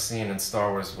we've ever seen in Star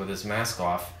Wars with his mask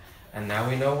off, and now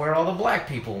we know where all the black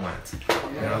people went.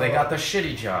 You know, they got their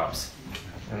shitty jobs,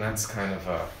 and that's kind of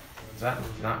is that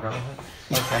not relevant?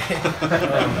 Okay.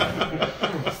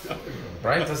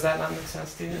 Right? Does that not make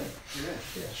sense to you?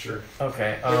 Yeah, sure.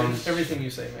 Okay. Everything you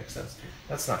say makes sense to me.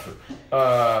 That's not true.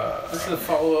 This is a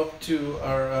follow-up to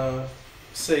our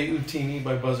Say Utini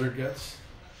by Buzzard Guts.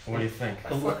 What do you think? I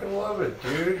fucking love it,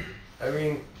 dude. I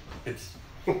mean, it's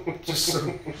just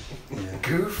so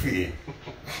goofy.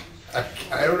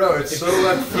 I don't know. It's so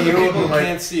left field. People Like,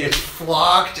 can't see it. It's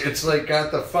flocked. It's like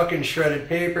got the fucking shredded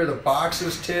paper. The box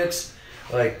is tits.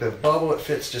 Like the bubble, it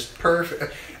fits just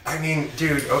perfect. I mean,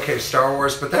 dude. Okay, Star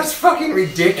Wars, but that's fucking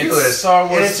ridiculous. It's Star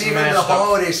Wars and it's even smashed the up.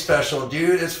 holiday special,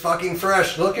 dude. It's fucking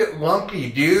fresh. Look at Lumpy,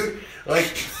 dude. Like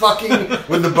fucking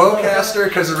with the bowcaster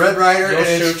because of Red Rider. You'll and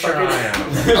it's shoot your fucking, eye out.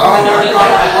 Oh my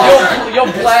god!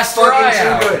 You'll blast your eye It's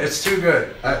out. fucking too good. It's too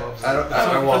good. I don't.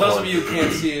 I For want those one. of you who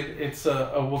can't see it, it's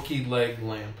a Wookiee leg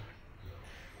lamp.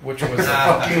 Which was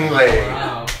fucking leg.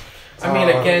 Wow. I mean,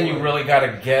 again, you really got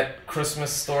to get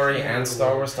Christmas Story and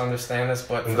Star Wars to understand this,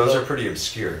 but And those are pretty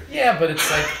obscure. yeah, but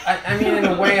it's like I mean, in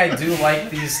a way, I do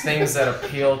like these things that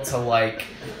appeal to like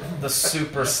the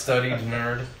super studied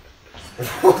nerd.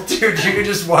 Well, dude, you could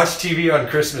just watch TV on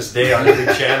Christmas Day on every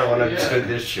channel and understood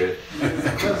this shit.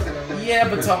 Yeah,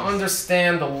 but to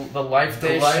understand the Life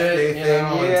Day Life shit, Day you thing,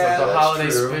 know, yeah, and the that's holiday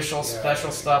true.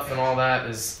 special stuff and all that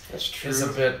is a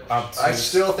bit obtuse. I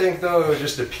still think though it would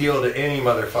just appeal to any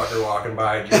motherfucker walking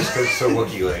by just because it's a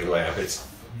Wookiee leg lamp.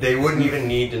 They wouldn't even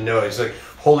need to know. It's like,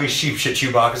 holy sheep shit,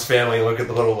 Chewbacca's family. Look at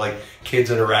the little like kids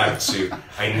in a rabbit suit.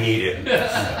 I need it.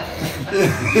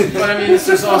 But I mean, this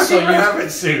is also Fucking rabbit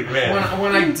suit, man.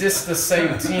 when I dissed the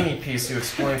Sayutini piece, you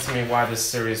explained to me why this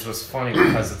series was funny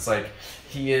because it's like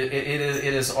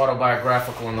it is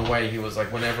autobiographical in the way he was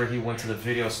like whenever he went to the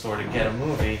video store to get a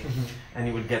movie and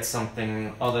he would get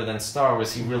something other than Star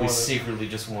Wars, he really secretly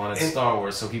just wanted Star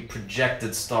Wars, so he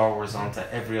projected Star Wars onto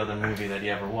every other movie that he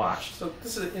ever watched. So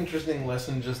this is an interesting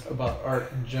lesson just about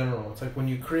art in general. It's like when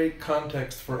you create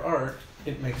context for art,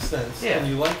 it makes sense and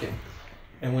you like it.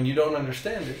 And when you don't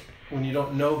understand it, when you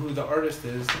don't know who the artist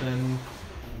is, then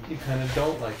you kind of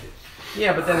don't like it.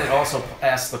 Yeah, but then it also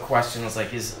asks the question, is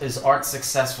like, is art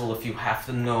successful if you have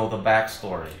to know the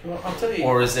backstory? Well, I'll tell you.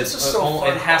 Or is it, This is so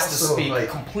it has to fun also, speak like,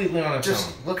 completely on its own?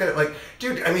 Just look at it like,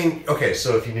 dude, I mean, okay,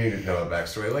 so if you need to know the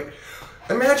backstory, like,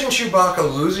 Imagine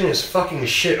Chewbacca losing his fucking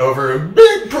shit over a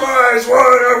big prize. Dude,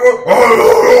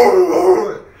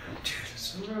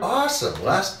 it's awesome.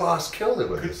 Last boss killed it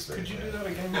with this thing. Could you do that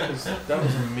again? Because that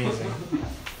was amazing.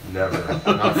 Never.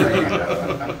 Not for you,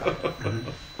 no.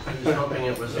 I was hoping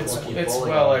it was a lucky It's bowling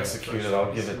well alley executed, first.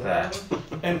 I'll give it that.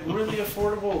 And really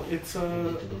affordable. It's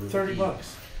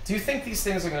 $30. Do you think these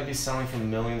things are going to be selling for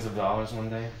millions of dollars one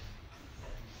day?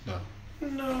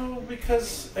 No,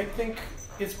 because I think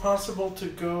it's possible to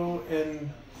go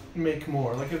and make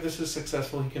more. Like if this is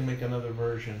successful, he can make another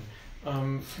version.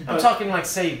 I'm talking like,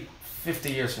 say,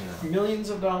 50 years from now. Millions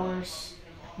of dollars?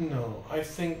 No. I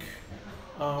think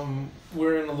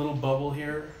we're in a little bubble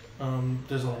here.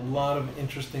 There's a lot of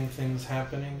interesting things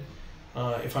happening.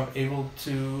 If I'm able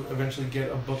to eventually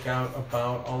get a book out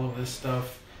about all of this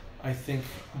stuff, I think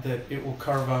that it will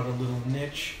carve out a little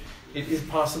niche. It is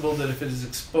possible that if it is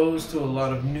exposed to a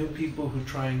lot of new people who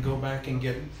try and go back and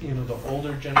get, you know, the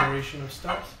older generation of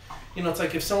stuff. You know, it's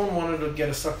like if someone wanted to get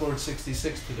a Sucklord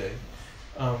 66 today,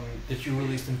 that you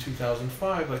released in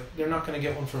 2005, like they're not going to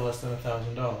get one for less than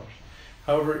 $1,000.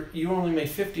 However, you only made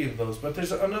 50 of those, but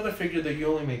there's another figure that you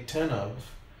only made 10 of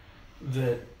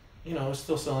that, you know, is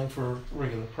still selling for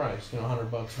regular price, you know, $100,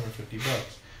 $150.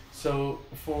 So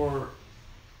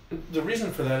the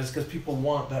reason for that is because people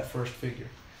want that first figure.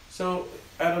 So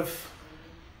out of,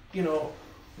 you know,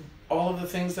 all of the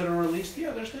things that are released,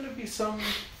 yeah, there's going to be some,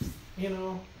 you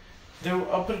know,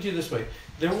 I'll put it to you this way.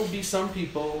 There will be some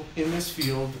people in this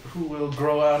field who will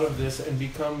grow out of this and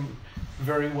become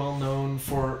very well known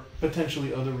for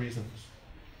potentially other reasons.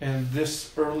 And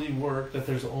this early work that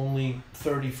there's only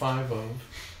 35 of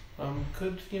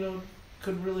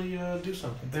could really do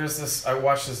something. I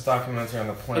watched this documentary on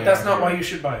the plane. But that's not why you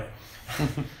should buy it.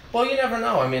 Well, you never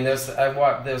know. I mean, there's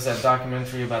that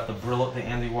documentary about the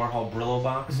Andy Warhol Brillo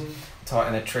box,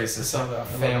 and it traces a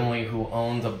family who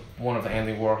owned one of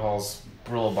Andy Warhol's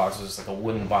Brillo boxes, just like a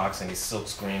wooden box, and he silk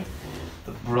screened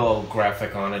the Brillo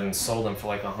graphic on it and sold them for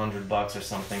like $100 or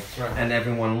something. Right. And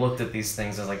everyone looked at these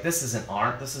things and was like, "This isn't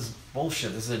art. This is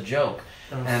bullshit. This is a joke."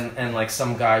 And like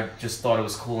some guy just thought it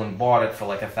was cool and bought it for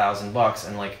like $1,000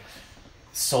 and like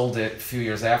sold it a few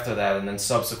years after that, and then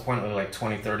subsequently, like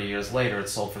 20, 30 years later, it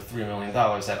sold for $3 million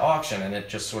at auction, and it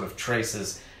just sort of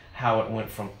traces how it went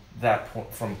from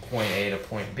point A to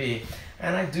point B.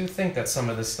 And I do think that some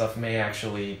of this stuff may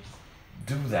actually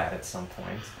do that at some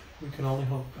point. We can only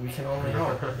hope. We can only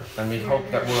hope. And we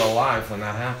hope that we're alive when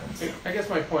that happens. I guess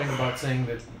my point about saying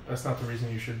that that's not the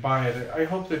reason you should buy it, I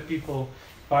hope that people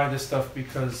buy this stuff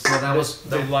because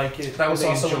they like it. That was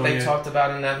also what they talked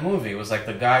about in that movie. It was like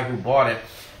the guy who bought it,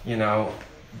 you know,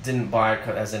 didn't buy it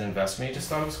as an investment. He just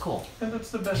thought it was cool. And that's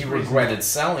the best He reason. regretted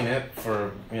selling it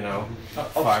for, you know,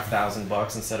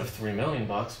 $5,000 instead of $3 million.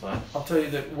 But I'll tell you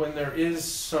that when there is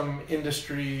some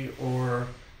industry or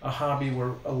a hobby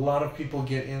where a lot of people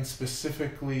get in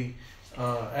specifically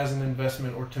as an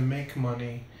investment or to make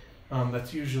money,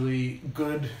 that's usually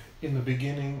good in the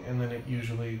beginning, and then it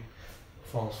usually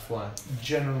falls flat,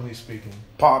 generally speaking.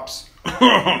 Pops.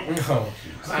 No.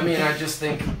 I mean, I just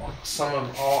think some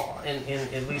of all,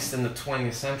 at least in the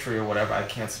 20th century or whatever, I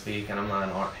can't speak, and I'm not an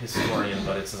art historian,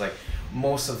 but it's just like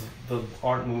most of the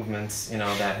art movements, you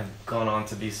know, that have gone on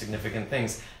to be significant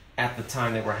things, at the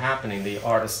time they were happening, the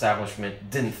art establishment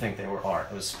didn't think they were art.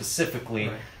 It was specifically,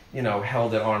 you know,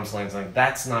 held at arm's length, like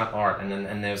that's not art,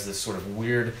 and there's this sort of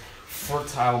weird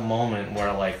fertile moment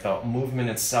where like the movement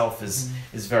itself is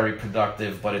very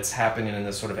productive, but it's happening in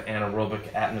this sort of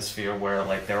anaerobic atmosphere where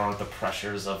like there aren't the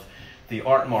pressures of the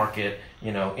art market,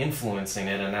 you know, influencing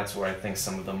it, and that's where I think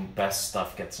some of the best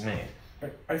stuff gets made.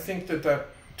 I think that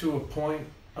to a point,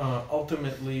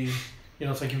 ultimately, you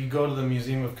know, it's like if you go to the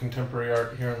Museum of Contemporary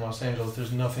Art here in Los Angeles,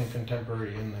 there's nothing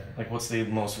contemporary in there. Like, what's the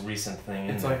most recent thing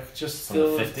in It's there? like just From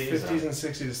still the 50s, 50s and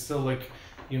 60s. It's still like,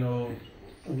 you know,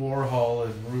 Warhol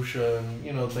and Ruscha and,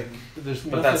 you know, it's like there's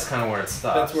But that's kind of where it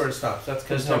stops. That's where it stops. That's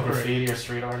There's no contemporary. graffiti or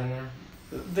street art in there?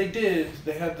 They did.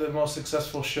 They had the most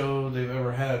successful show they've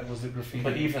ever had was the graffiti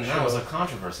But even show. that was a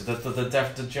controversy.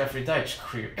 The Jeffrey Deitch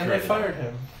created And they fired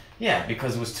him. Yeah,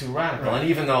 because it was too radical. Right. And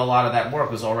even though a lot of that work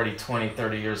was already 20,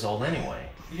 30 years old anyway.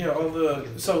 Yeah,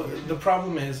 so the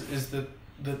problem is that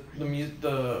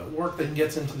the work that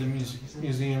gets into the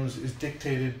museums is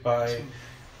dictated by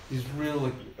these real,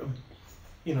 like,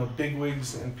 you know,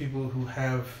 bigwigs and people who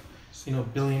have, you know,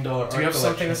 billion-dollar art Do you have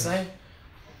something to collections. say?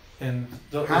 And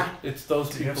it's those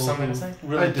Do you have people something who to say?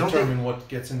 really determine what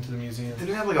gets into the museum. Didn't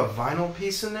it have like a vinyl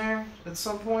piece in there at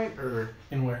some point, or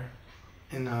in where?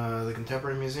 In the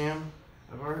Contemporary Museum?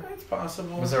 It's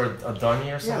possible. Was there a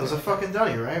Dunny or something? Yeah, there was a fucking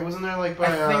Dunny, right? Wasn't there like by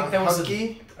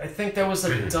I think there was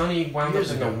a Dunny wound up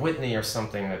in the Whitney or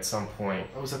something at some point.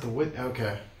 Oh, was that the Whitney?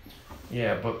 Okay.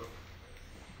 Yeah, but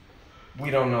we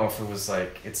don't know if it was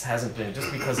like, it hasn't been,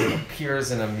 just because it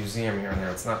appears in a museum here and there,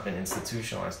 it's not been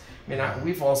institutionalized. I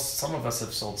mean, some of us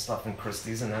have sold stuff in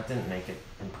Christie's and that didn't make it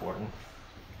important.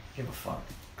 Give a fuck.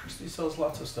 Christie sells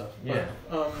lots of stuff. Yeah.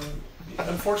 But,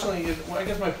 unfortunately, I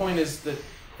guess my point is that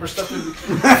for stuff to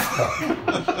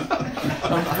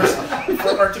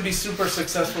for art to be super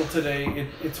successful today,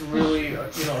 it's really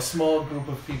a small group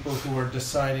of people who are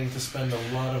deciding to spend a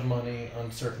lot of money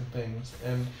on certain things.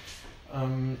 And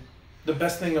the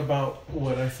best thing about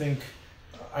what I think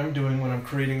I'm doing when I'm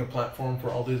creating a platform for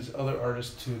all these other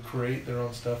artists to create their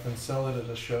own stuff and sell it at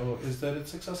a show is that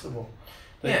it's accessible.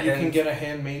 That you can get a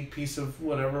handmade piece of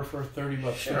whatever for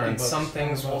 $30, sure, $50. And some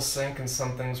things will sink and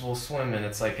some things will swim, and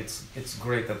it's like it's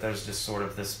great that there's just sort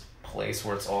of this place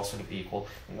where it's all sort of equal,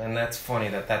 and that's funny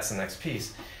that that's the next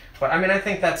piece. But I mean, I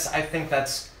think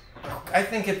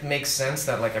it makes sense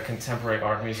that like a contemporary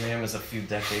art museum is a few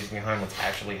decades behind what's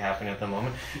actually happening at the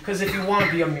moment. Because if you want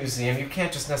to be a museum, you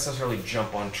can't just necessarily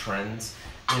jump on trends.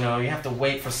 You have to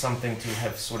wait for something to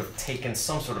have sort of taken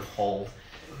some sort of hold,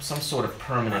 some sort of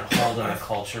permanent hold in the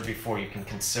culture before you can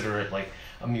consider it like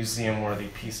a museum-worthy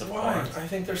piece of art. I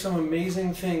think there's some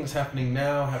amazing things happening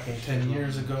now, happening 10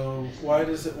 years ago. Why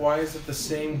is it the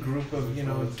same group of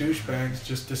douchebags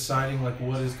just deciding like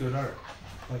what is good art?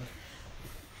 Like,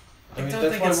 I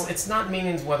don't think it's not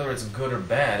meaning whether it's good or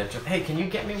bad. It's just, hey, can you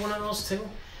get me one of those too?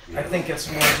 I think it's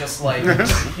more just like,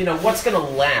 what's gonna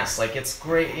last? Like, it's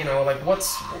great, like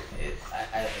what's,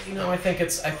 I think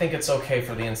it's okay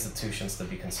for the institutions to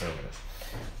be conservative.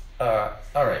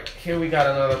 All right, here we got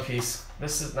another piece.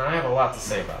 Now I have a lot to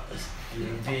say about this.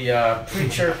 The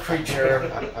Preacher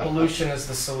Creature, Pollution is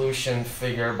the Solution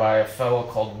figure by a fellow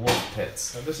called Wolf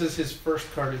Pitts. Now, this is his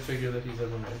first carded figure that he's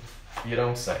ever made. You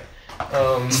don't say.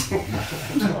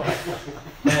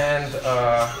 And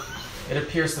it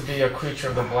appears to be a creature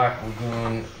of the Black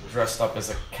Lagoon dressed up as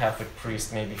a Catholic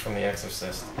priest, maybe from The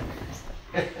Exorcist.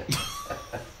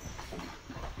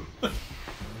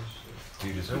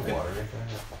 Dude, is there water right there?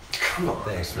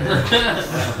 Thanks, man.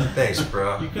 Thanks,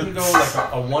 bro. You couldn't go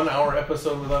like a 1 hour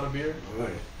episode without a beer?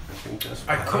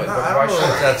 I could, but I don't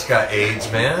know if that's got AIDS,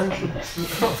 man.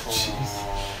 Oh, jeez.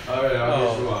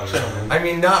 I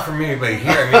mean, not from anybody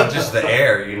here. I mean, just the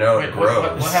air, Wait, it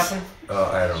grows. What happened?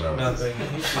 Oh, I don't know. Nothing.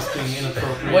 He's just being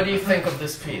inappropriate. What do you think of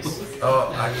this piece?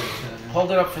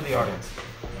 Hold it up for the audience.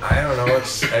 I don't know.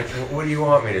 What do you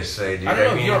want me to say, dude? I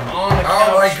don't know. You're on the couch.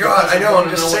 Oh my god! I know. I'm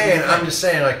just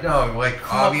saying. Like, no. Like,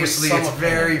 obviously, it's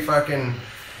very fucking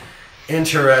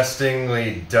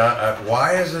interestingly done.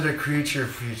 Why is it a creature?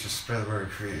 Just spread the word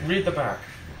creature. Read the back.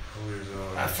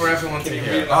 For everyone to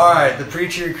hear. Alright, the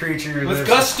creature with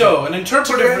gusto, an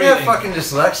interpretive reading. I have fucking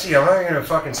dyslexia. I'm not gonna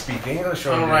fucking speak English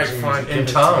in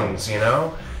tongues,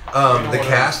 The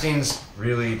castings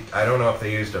really, I don't know if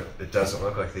they used it doesn't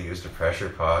look like they used a pressure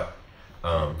pot.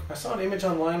 I saw an image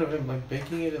online of him like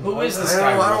baking it in Who is this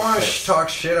guy? guy? I don't want to talk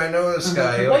shit. I know this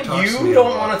guy. What, you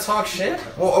don't want to talk shit?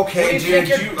 Well, okay, dude.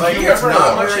 It's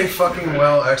not very fucking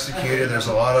well executed. There's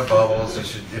a lot of bubbles.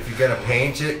 If you're gonna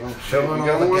paint it, fill in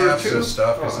all the gaps and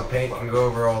stuff, because the paint can go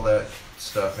over all that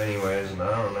stuff anyways. And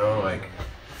I don't know, like.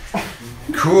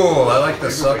 Cool. I like the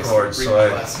Sucklord, so I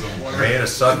made a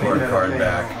Sucklord card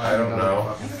back. I don't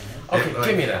know. Okay,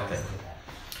 give me that then.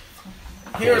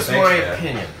 Here's my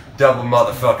opinion. Double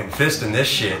motherfucking fisting this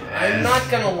shit. I'm not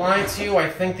gonna lie to you, I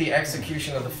think the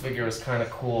execution of the figure is kind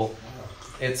of cool.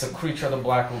 It's a creature of the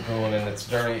Black Lagoon, and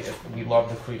we love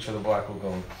the creature of the Black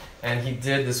Lagoon. And he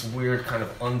did this weird kind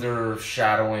of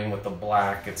undershadowing with the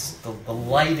black. It's the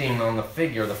lighting on the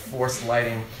figure, the forced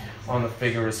lighting on the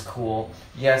figure is cool.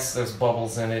 Yes, there's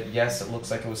bubbles in it. Yes, it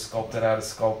looks like it was sculpted out of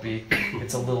Sculpey.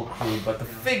 It's a little crude, but the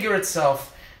figure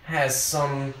itself has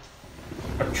some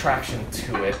attraction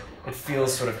to it. It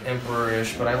feels sort of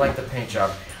emperor-ish, but I like the paint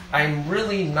job. I'm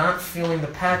really not feeling the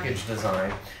package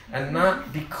design, and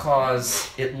not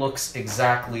because it looks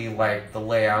exactly like the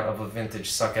layout of a vintage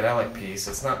psychedelic piece.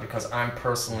 It's not because I'm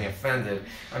personally offended.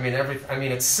 I mean,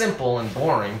 it's simple and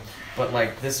boring, but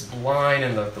like this line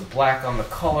and the black on the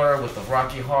color with the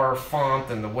Rocky Horror font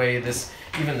and the way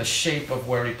even the shape of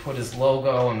where he put his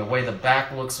logo and the way the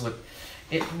back looks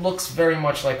it looks very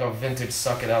much like a vintage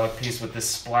psychedelic piece with this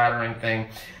splattering thing,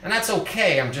 and that's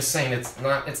okay. I'm just saying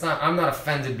I'm not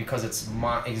offended because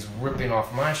he's ripping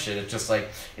off my shit. It's just like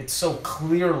it's so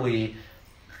clearly,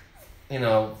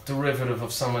 derivative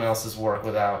of someone else's work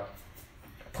without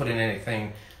putting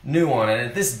anything new on it.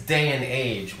 At this day and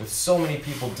age, with so many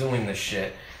people doing this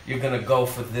shit, you're gonna go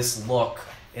for this look.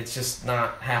 It's just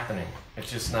not happening. It's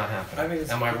just not happening.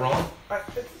 Am I wrong?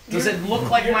 Does it look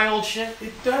like my old shit?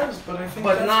 It does, but I think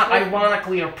But that's not what-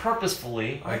 ironically or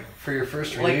purposefully. Like, for your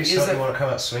first Like, release, is you it- want to come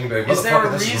out swinging, baby. Is there a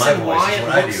Motherfucker, this is my reason voice, why this is it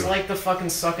what I looks do. like the fucking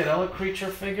Suckadelic Creature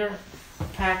figure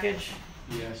package?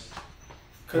 Yes.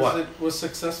 Because What? it was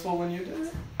successful when you did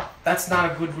it? That's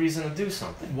not a good reason to do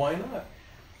something. Why not?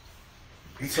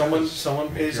 Someone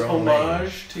pays your own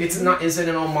homage to It's you? not. Is it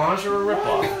an homage or a Why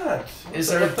ripoff? not? Is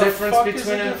there a What the difference fuck is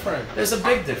between the it? difference? There's a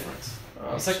big difference.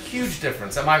 It's a huge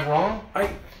difference. Am I wrong? I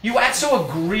You act so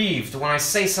aggrieved when I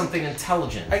say something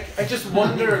intelligent. I just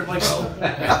wonder, like...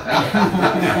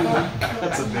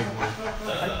 That's a big one.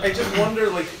 I just wonder,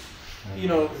 like, you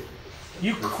know...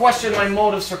 You question my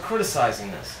motives for criticizing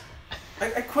this.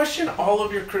 I question all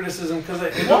of your criticism because I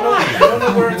Why? don't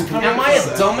know where it's coming Am I a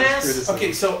from. dumbass?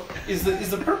 Okay, so is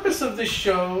the purpose of this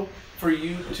show for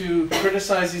you to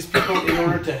criticize these people in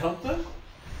order to help them?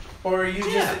 Or are you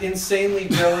just insanely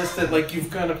jealous that like you've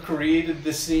kind of created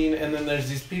this scene and then there's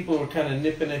these people who are kind of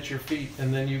nipping at your feet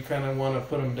and then you kind of want to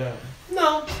put them down?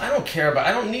 No, I don't care about.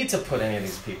 I don't need to put any of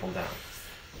these people down.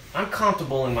 I'm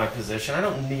comfortable in my position. I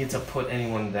don't need to put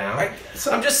anyone down.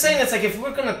 I'm just saying it's like if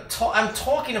we're gonna talk. I'm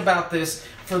talking about this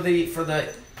for the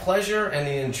pleasure and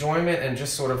the enjoyment and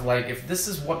just sort of like if this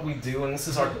is what we do and this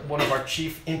is one of our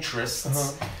chief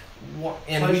interests.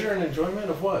 Pleasure and enjoyment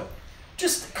of what?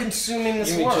 Just consuming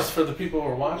this You mean work. just for the people who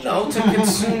are watching? No, to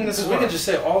consume this We work. can just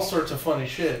say all sorts of funny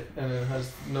shit and it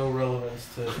has no relevance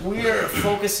to... We're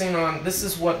focusing on, this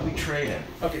is what we trade in.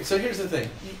 Okay, so here's the thing.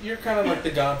 You're kind of like the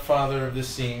godfather of this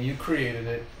scene. You created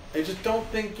it. I just don't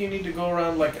think you need to go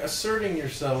around like asserting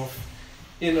yourself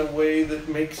in a way that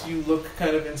makes you look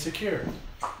kind of insecure.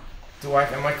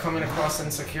 Am I coming across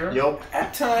insecure? Yep.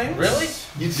 At times. Really?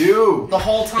 You do. The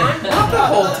whole time? Not the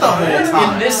whole time.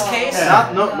 In this case?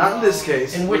 Not in this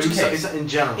case. In which It's- case? it's in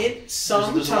general.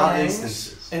 Sometimes. There's a lot of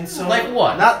instances. And so, Like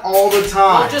what? Not all the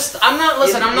time. Well, I'm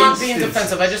not being instances.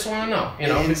 defensive. I just want to know, In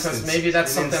because instances. maybe that's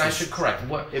In something I instances. should correct.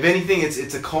 What? If anything,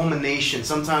 it's a culmination.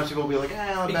 Sometimes people will be like,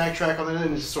 I'll backtrack on it,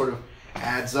 and it just sort of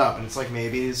adds up. And it's like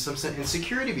maybe there's some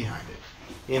insecurity behind it.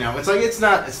 You know, it's like it's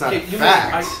not a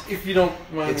fact. If you don't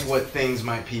mind, it's what things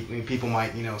people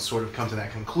might sort of come to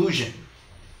that conclusion.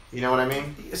 You know what I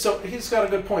mean? So he's got a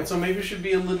good point. So maybe you should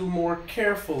be a little more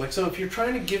careful. Like, so if you're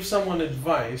trying to give someone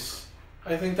advice,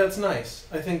 I think that's nice.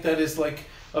 I think that is like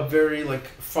a very like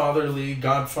fatherly,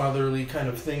 godfatherly kind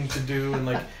of thing to do. And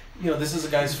like, this is a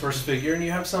guy's first figure, and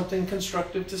you have something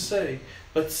constructive to say.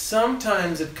 But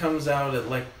sometimes it comes out at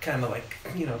like kind of like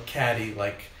catty,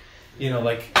 like.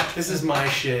 Like, this is my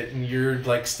shit, and you're,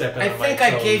 like, stepping on my I think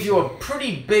I toes. gave you a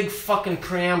pretty big fucking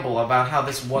preamble about how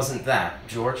this wasn't that,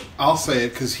 George. I'll say it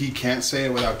because he can't say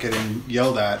it without getting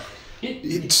yelled at.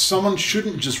 Someone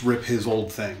shouldn't just rip his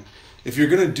old thing. If you're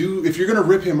gonna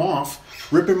rip him off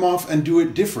and do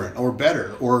it different or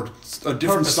better or a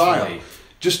different style.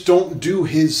 Just don't do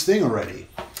his thing already.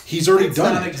 He's already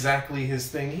done it. It's not exactly his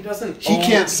thing. He doesn't. He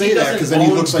can't say that because then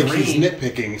he looks like he's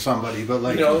nitpicking somebody. But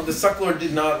like, the Sucklord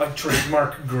did not like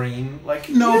trademark green. Like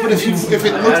no, but if it looks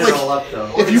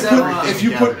like if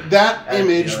you put that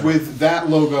image with that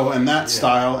logo and that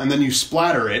style and then you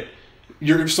splatter it,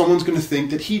 someone's going to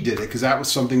think that he did it because that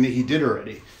was something that he did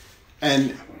already.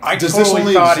 And I does totally this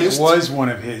only thought exist? it was one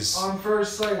of his On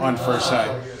first sight. on first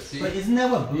sight. But isn't that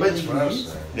what bootleg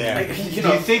means? Yeah. Do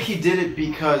you think he did it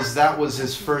because that was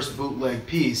his first bootleg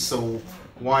piece? So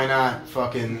why not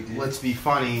fucking let's be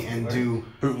funny and do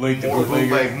Bootleg more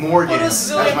bootleg Morgan? But a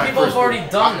zillion people have already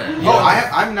done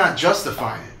that. I'm not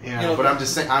justifying it, but I'm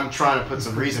just saying I'm trying to put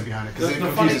some reason behind it because it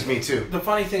confuses me too. The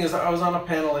funny thing is, I was on a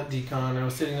panel at DCon. I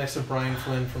was sitting next to Brian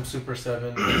Flynn from Super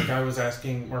 7. And the guy was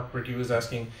asking, Mark Bricky was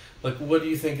asking, like, what do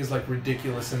you think is like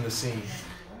ridiculous in the scene?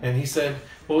 And he said,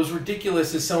 what was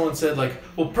ridiculous is someone said like,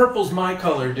 well, purple's my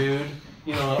color, dude.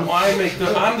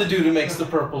 I'm the dude who makes the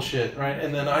purple shit, right?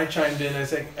 And then I chimed in. I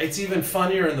said, it's even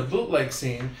funnier in the bootleg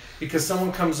scene because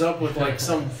someone comes up with like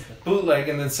some bootleg,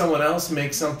 and then someone else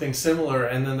makes something similar,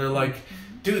 and then they're like,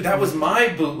 dude, that was my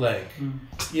bootleg,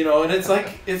 And it's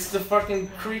like it's the fucking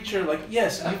creature. Like,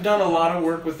 yes, you've done a lot of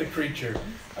work with the creature.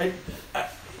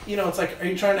 It's like, are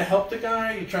you trying to help the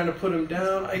guy? Are you trying to put him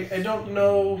down? I don't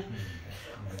know.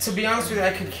 To be honest with you,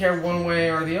 I could care one way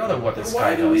or the other what this guy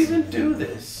Why does. do we even do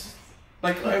this?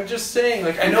 Like, I'm just saying,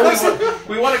 like, I know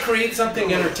we want to create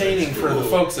something entertaining for the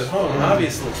folks at home,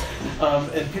 obviously.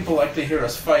 And people like to hear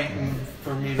us fight and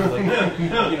for me to, like,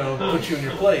 put you in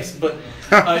your place. But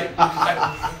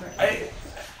I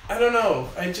I don't know.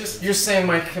 I just You're saying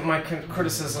my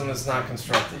criticism is not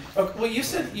constructive. okay, well, you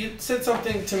said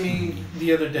something to me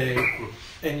the other day,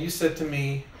 and you said to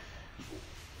me,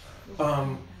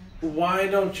 why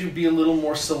don't you be a little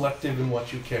more selective in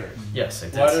what you carry? Yes, I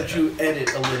did. Why say don't that. you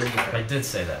edit a little more? I did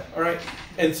say that. All right,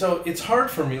 and so it's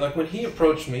hard for me. Like when he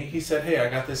approached me, he said, "Hey, I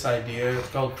got this idea. It's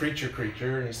called Creature,"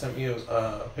 and he sent me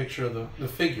a picture of the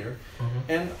figure,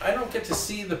 and I don't get to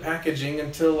see the packaging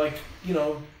until like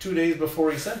 2 days before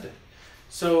he sent it.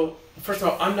 So first of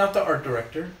all, I'm not the art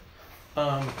director.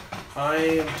 I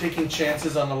am taking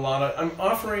chances on a lot of. I'm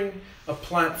offering a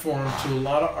platform to a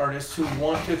lot of artists who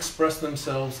want to express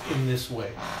themselves in this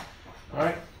way. All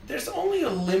right. There's only a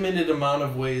limited amount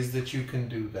of ways that you can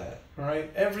do that. All right.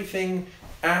 Everything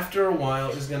after a while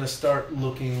is going to start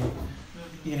looking,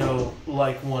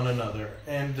 like one another.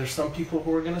 And there's some people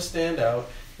who are going to stand out,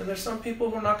 and there's some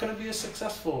people who are not going to be as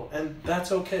successful, and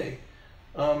that's okay.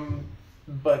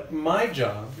 But my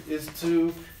job is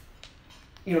to,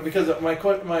 because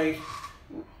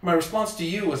my response to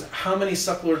you was, how many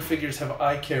Sucklord figures have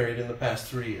I carried in the past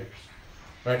 3 years?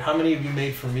 Right? How many have you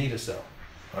made for me to sell?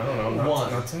 I don't know.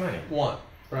 Not too many. One.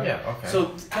 Right? Yeah. Okay.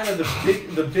 So kind of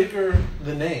the bigger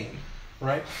the name,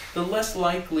 right? The less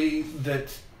likely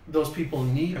that those people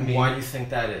need and me. Why do you think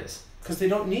that is? Because they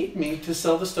don't need me to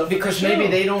sell the stuff. Because maybe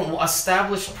they don't.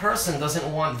 Established person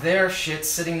doesn't want their shit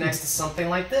sitting next to something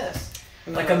like this,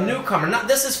 like a newcomer. Not.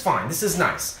 This is fine. This is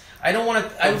nice. I don't want to.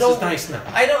 This is nice now.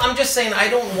 I'm just saying. I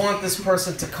don't want this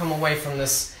person to come away from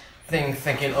this thing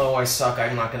thinking, "Oh, I suck.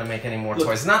 I'm not going to make any more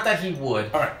toys." Not that he would.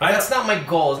 All right. But that's not my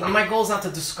goal. My goal is not to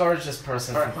discourage this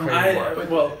person from creating work.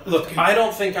 Well, look. I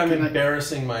don't think I'm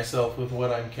embarrassing myself with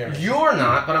what I'm carrying. You're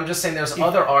not, but I'm just saying there's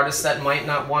other artists that might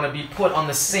not want to be put on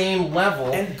the same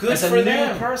level as a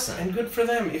new person. And good for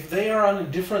them. If they are on a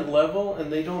different level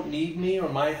and they don't need me or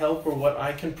my help or what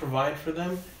I can provide for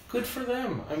them, good for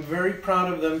them. I'm very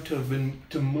proud of them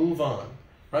to move on.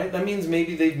 Right? That means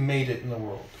maybe they've made it in the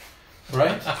world.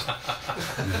 Right?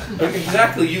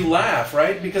 Exactly. You laugh,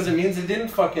 right? Because it means it didn't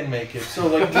fucking make it. So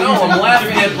like, no, I'm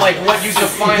laughing at like what you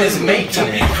define as making to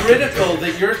be critical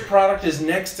that your product is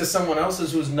next to someone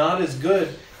else's who's not as good.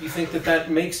 You think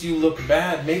that makes you look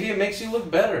bad. Maybe it makes you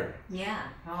look better. Yeah.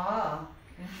 Oh,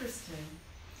 interesting.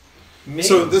 Maybe.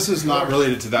 So this is not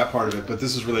related to that part of it, but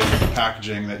this is related to the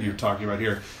packaging that you're talking about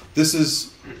here. This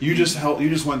is you just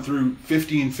went through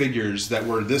 15 figures that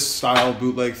were this style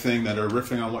bootleg thing that are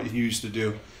riffing on what you used to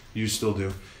do, you still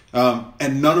do,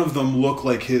 and none of them look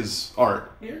like his art.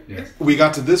 Yeah. We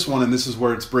got to this one, and this is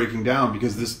where it's breaking down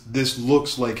because this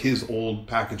looks like his old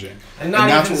packaging, and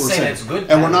that's what we're saying. It's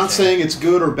good, and we're not saying it's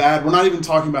good or bad. We're not even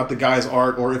talking about the guy's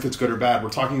art or if it's good or bad. We're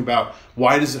talking about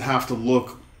why does it have to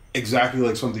look exactly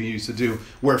like something you used to do,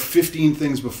 where 15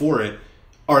 things before it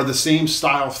are the same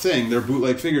style thing. They're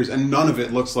bootleg figures, and none of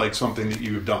it looks like something that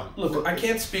you have done. Look, I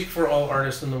can't speak for all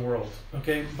artists in the world,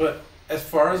 okay? But as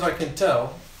far as I can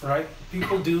tell, right,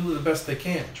 people do the best they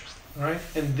can, right?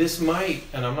 And this might,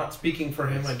 and I'm not speaking for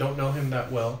him, I don't know him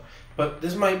that well, but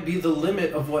this might be the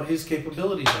limit of what his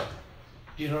capabilities are.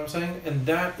 Do you know what I'm saying? And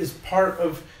that is part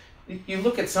of... You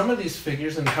look at some of these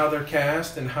figures and how they're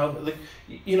cast and how, like,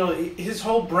 his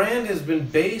whole brand has been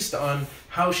based on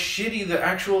how shitty the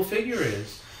actual figure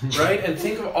is, right? And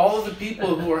think of all of the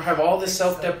people who have all this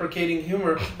self-deprecating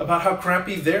humor about how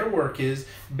crappy their work is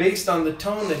based on the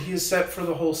tone that he has set for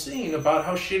the whole scene about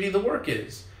how shitty the work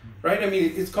is, right? I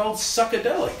mean, it's called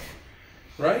Suckadelic,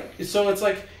 right? So it's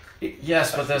like...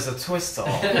 Yes, but there's a twist to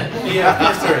all. Yeah, of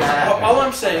course there is. All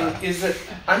I'm saying is that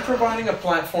I'm providing a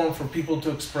platform for people to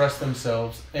express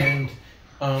themselves, and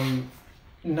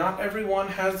not everyone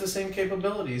has the same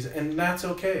capabilities, and that's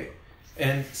okay.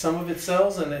 And some of it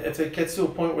sells, and if it gets to a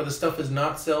point where the stuff is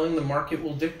not selling, the market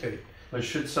will dictate. But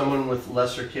should someone with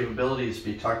lesser capabilities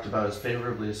be talked about as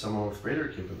favorably as someone with greater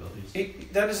capabilities?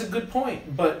 That is a good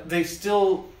point, but they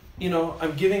still,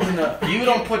 I'm giving them a... You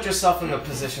don't put yourself in the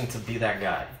position to be that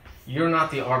guy. You're not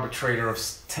the arbitrator of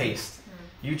taste.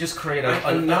 You just create you have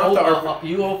an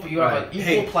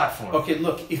equal platform. Okay,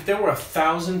 look, if there were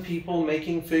 1,000 people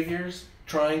making figures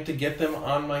trying to get them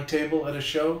on my table at a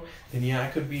show, then yeah, I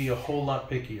could be a whole lot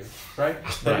pickier, right?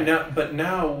 But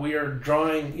now we are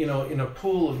drawing, in a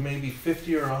pool of maybe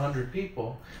 50 or 100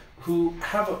 people who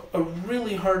have a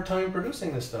really hard time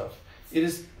producing this stuff. It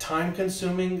is time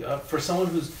consuming for someone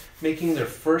who's making their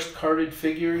first carded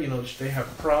figure. They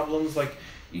have problems like.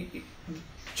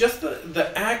 Just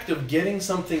the act of getting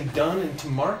something done into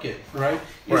market, right,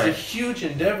 is a huge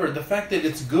endeavor. The fact that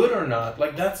it's good or not,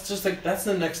 like that's just like that's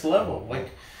the next level. Like,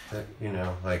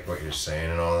 like what you're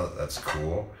saying and all that's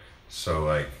cool. So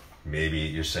like maybe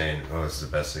you're saying, oh, this is the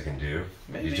best they can do.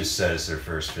 Maybe. You just said it's their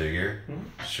first figure.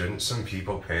 Mhm. Shouldn't some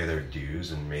people pay their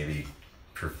dues and maybe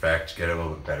perfect, get a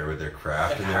little bit better with their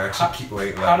craft And and their execution?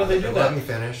 Wait, how do they do let that? me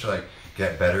finish. Like,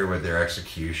 get better with their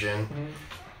execution. Mhm.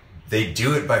 They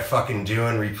do it by fucking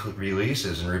doing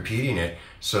releases and repeating it,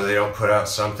 so they don't put out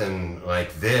something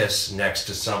like this next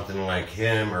to something like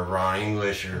him or Ron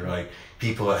English or like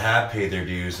people that have paid their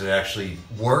dues that actually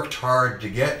worked hard to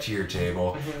get to your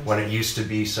table when it used to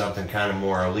be something kind of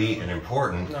more elite and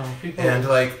important. No, people. And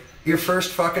like your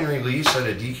first fucking release at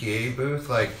a DKE booth,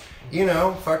 like, you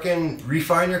know, fucking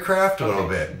refine your craft a little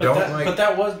bit. But Don't that, like. But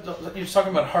that was, you're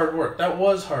talking about hard work. That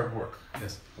was hard work.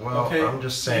 Yes. Well, Okay. I'm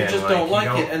just saying. You just don't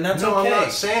like it, and that's no, okay. I'm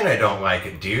not saying I don't like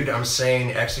it, dude. I'm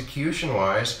saying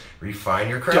execution-wise, refine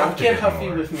your craft. Don't get a bit huffy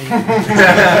more. with me. You're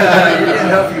getting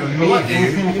huffy with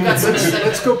me, dude.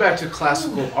 Let's go back to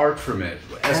classical art for a minute.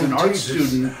 As an art Dude,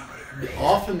 student,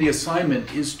 often the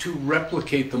assignment is to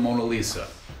replicate the Mona Lisa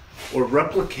or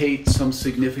replicate some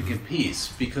significant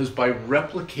piece, because by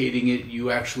replicating it,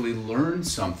 you actually learn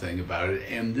something about it.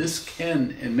 And this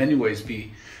can, in many ways,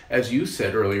 be, as you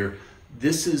said earlier,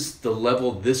 this is the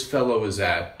level this fellow is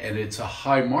at, and it's a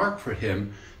high mark for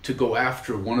him to go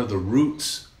after one of the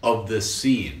roots of this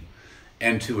scene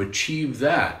and to achieve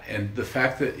that. And the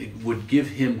fact that it would give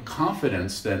him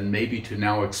confidence then maybe to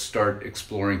now start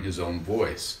exploring his own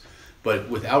voice. But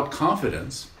without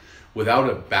confidence, without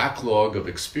a backlog of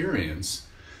experience,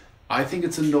 I think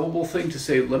it's a noble thing to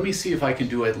say, let me see if I can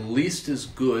do at least as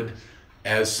good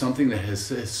as something that has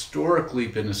historically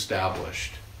been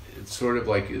established. It's sort of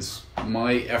like is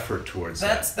my effort towards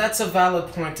that. That's a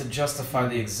valid point to justify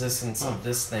the existence of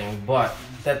this thing, but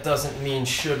that doesn't mean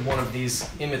should one of these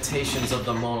imitations of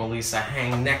the Mona Lisa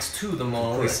hang next to the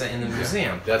Mona Lisa in the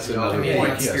museum. That's another Yeah, point.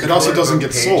 it's- Yes. It also doesn't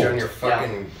get Page sold. on your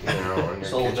fucking, you know, on your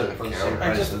Sold kitchen it for the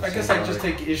counter. same I guess I just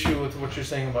take issue with what you're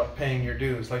saying about paying your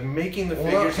dues, like making the Well,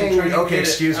 figures. paying, and trying to okay, get it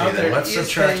excuse me out then. there Let's is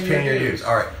subtract paying your dues.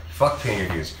 All right, fuck paying your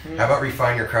dues. Mm. How about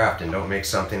refine your craft and don't make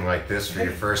something like this for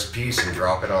your first piece and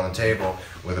drop it on the table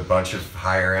with a bunch of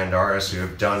higher end artists who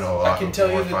have done a lot I can tell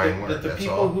you more that fine the, work. that the That's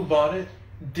people all. who bought it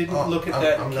didn't look at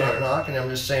that I'm and not care. knocking. I'm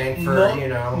just saying for Mo- you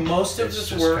know. most of it's this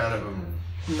just work- kind of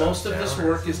a Most of this downer.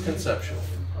 work is conceptual.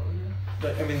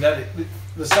 I mean,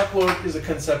 the Sucklord is a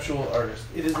conceptual artist.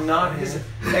 It is not his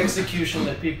execution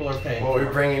that people are paying Well, for.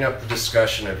 we're bringing up the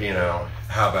discussion of, you know,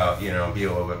 how about, you know, be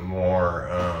a little bit more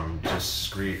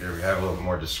discreet or have a little bit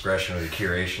more discretion with the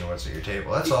curation of what's at your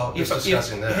table. That's all. Just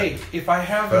discussing that. Hey, if I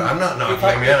have, But I'm not knocking if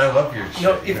I- you, man. I love your shit.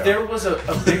 No, you if know. there was a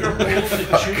bigger pool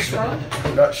to choose from,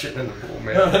 I'm not shitting in the pool,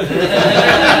 man.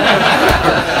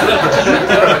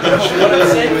 what I'm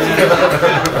saying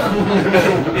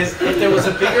is if there was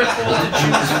a bigger pool to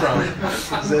choose from,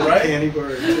 right?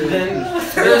 Then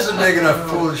There's a big enough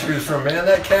pool to choose from, man.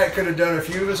 That cat could have done a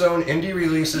few of his own indie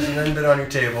releases and then been on your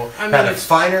table. I mean, had a it's-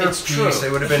 finer it's piece, true. they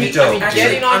would have been He- dope. I mean,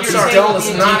 getting on your you table don't is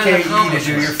need not an DKE to do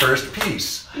accomplishment. your first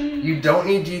piece. You don't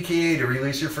need DKE to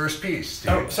release your first piece,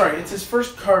 dude. oh, sorry, it's his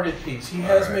first carded piece. He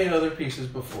has Alright. made other pieces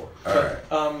before. Alright.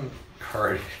 But,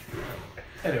 Hard.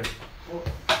 anyway, well,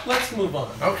 let's move on.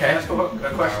 Can I Okay. ask a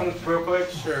question real quick?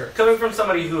 Sure. Coming from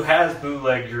somebody who has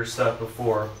bootlegged your stuff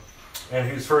before, and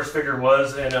whose first figure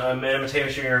was in an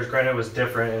imitation of yours, granted it was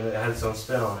different and it had its own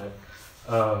spin on it.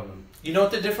 You know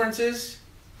what the difference is?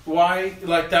 Why,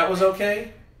 like, that was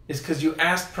okay? Is because you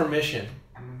asked permission.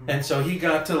 And so he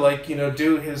got to, like, you know,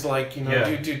 do his, like, you know,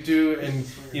 Yeah. do, and,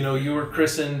 you know, you were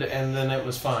christened, and then it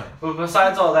was fine. But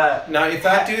besides all that, Now, if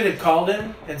that dude had called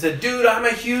him and said, dude, I'm a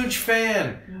huge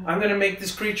fan. I'm going to make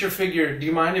this creature figure. Do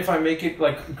you mind if I make it,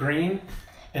 like, green?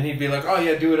 And he'd be like, oh,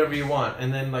 yeah, do whatever you want.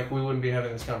 And then, like, we wouldn't be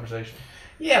having this conversation.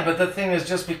 Yeah, but the thing is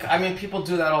just because, I mean, people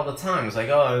do that all the time. It's like,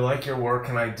 oh, I like your work,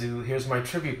 can I do, here's my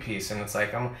tribute piece. And it's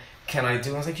like, can I do?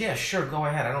 And I was like, yeah, sure, go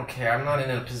ahead, I don't care. I'm not in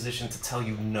a position to tell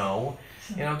you no.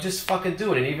 You know, just fucking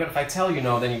do it. And even if I tell you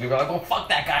no, then you can be like, oh, fuck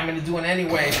that guy, I'm going to do it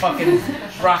anyway. Fucking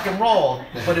rock and roll.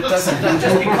 But it doesn't,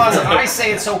 just because I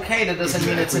say it's okay, that doesn't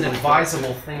mean it's an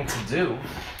advisable thing to do.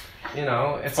 You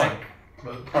know, it's like...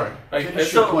 All right.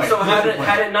 so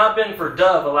had it not been for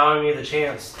Dove allowing me the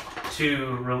chance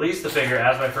to release the figure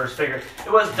as my first figure,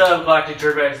 it was Dove, Galactic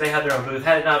Dirtbags, they had their own booth.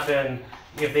 Had it not been,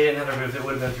 if they didn't have their booth, it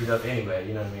would have been through Dove anyway,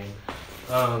 you know what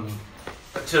I mean?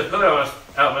 To put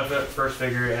out my first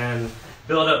figure and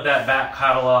build up that back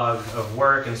catalog of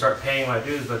work and start paying my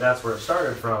dues, but that's where it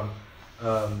started from.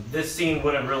 This scene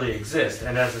wouldn't really exist,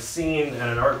 and as a scene and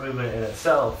an art movement in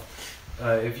itself,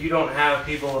 if you don't have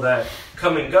people that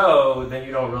come and go, then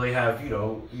you don't really have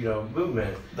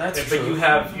movement. That's But true. you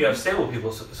have stable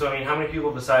people. So I mean, how many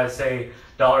people besides say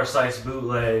LICE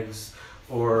Bootlegs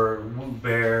or Woo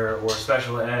Bear or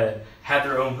Special Ed have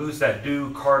their own booths that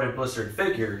do carded blistered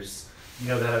figures, you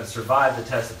know, that have survived the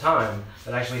test of time,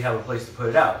 that actually have a place to put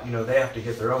it out. You know, they have to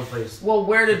get their own place. Well,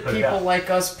 where did people like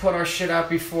us put our shit out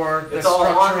before the it's all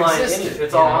structure online existed?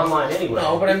 it's all online anyway.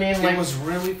 No, but I mean, like, it was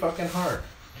really fucking hard.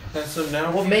 And so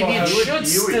now, well, maybe it should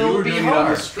still be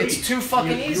hard. It's too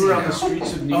fucking easy. You were on the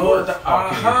streets of New York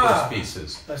talking about those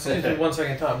pieces. Excuse me 1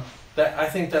 second, Tom. I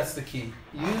think that's the key.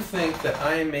 You think that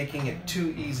I am making it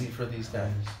too easy for these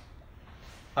guys.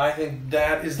 I think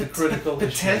that is the critical issue.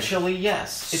 Potentially,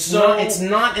 yes. It's So-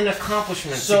 not an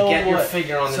accomplishment so to get your what?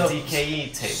 figure on the So-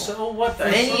 DKE table. So what?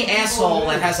 Any asshole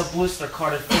that has a blister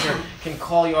carded figure can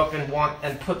call you up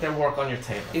and put their work on your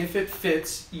table. If it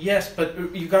fits, yes, but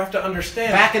you have to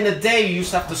understand. Back in the day, you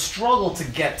used to have to struggle to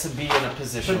get to be in a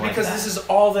position But like because that. this is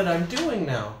all that I'm doing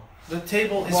now. The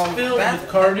table is filled that- with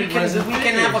carded we can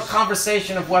have a figures.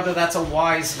 conversation of whether that's a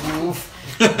wise move.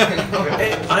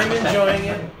 Hey, I'm enjoying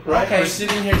it, right? Okay. We're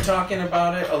sitting here talking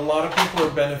about it. A lot of people are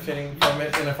benefiting from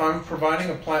it, and if I'm providing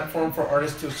a platform for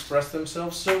artists to express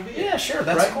themselves, so be it. Yeah, sure,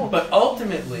 that's right? cool. But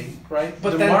ultimately, right?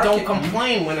 But the then market, don't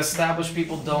complain when established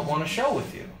people don't want to show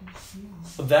with you.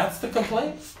 That's the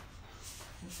complaint?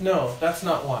 No, that's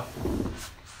not why.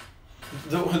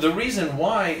 The reason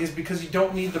why is because you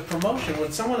don't need the promotion.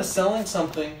 When someone is selling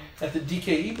something at the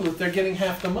DKE booth, they're getting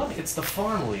half the money. It's the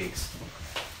farm leagues.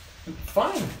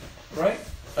 Fine, right?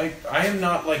 I am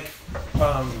not like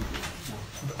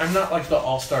I'm not like the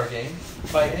All-Star game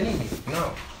by any means.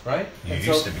 No, right? You And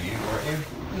used so- to be, weren't you?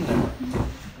 No.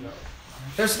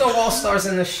 There's no all-stars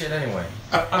in this shit anyway.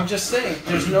 I'm just saying,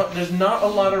 there's not a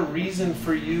lot of reason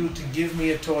for you to give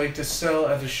me a toy to sell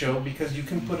at a show because you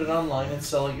can put it online and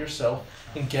sell it yourself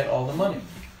and get all the money.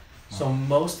 So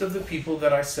most of the people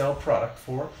that I sell product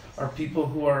for are people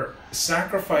who are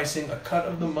sacrificing a cut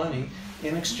of the money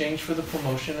in exchange for the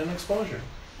promotion and exposure.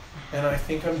 And I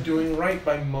think I'm doing right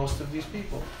by most of these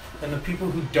people. And the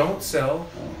people who don't sell,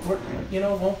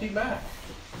 won't be back.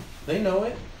 They know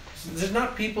it. There's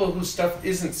not people whose stuff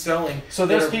isn't selling. So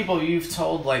there's people you've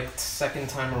told, like, second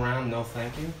time around, no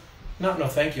thank you? Not no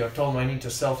thank you. I've told them I need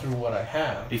to sell through what I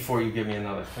have. Before you give me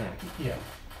another thing. Yeah.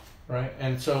 Right?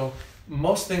 And so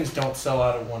most things don't sell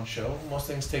out at one show. Most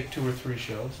things take 2 or 3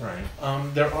 shows.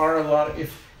 Right. There are a lot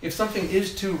of... If something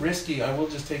is too risky, I will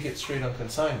just take it straight on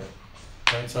consignment.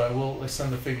 Right? So I will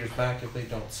send the figures back if they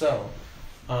don't sell.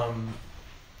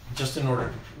 Just in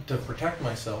order to protect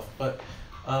myself. But...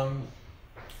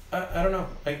 I don't know.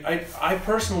 I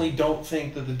personally don't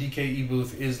think that the DKE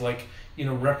booth is like,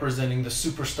 representing the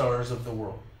superstars of the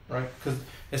world, right? Because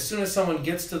as soon as someone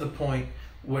gets to the point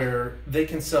where they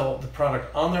can sell the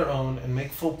product on their own and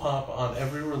make full pop on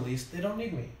every release, they don't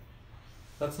need me.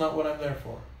 That's not what I'm there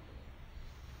for.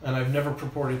 And I've never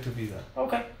purported to be that.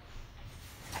 Okay.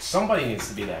 Somebody needs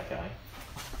to be that guy.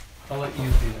 I'll let you be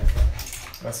that guy.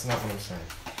 That's not what I'm saying.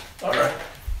 All right.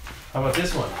 How about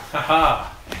this one? Haha.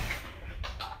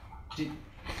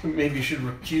 Maybe you should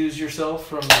recuse yourself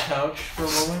from the couch for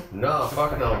a moment? No,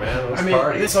 fuck no, man. Let's I mean,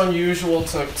 party. it's unusual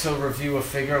to review a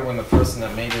figure when the person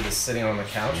that made it is sitting on the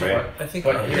couch. Right.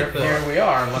 But here we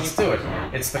are, and let's do it.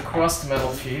 It's the Crust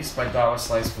metal piece by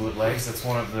LICE BOOTLEGS. It's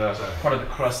part of the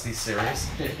Krusty series.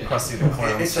 Krusty the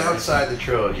Clown It's series. outside the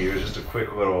trilogy. It was just a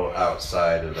quick little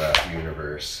outside of that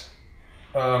universe.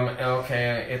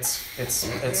 Okay,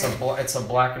 it's a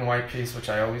black and white piece, which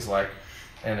I always like.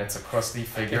 And it's a crusty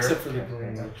figure. Except for the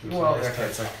green, which was well, a nice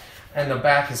okay, touch. and the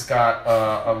back has got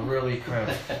a really kind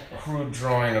of crude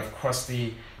drawing of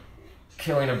Krusty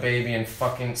killing a baby and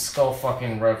skull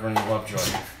fucking Reverend Lovejoy.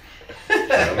 Yeah,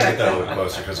 let me get that a little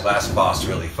closer because Last Boss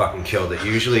really fucking killed it.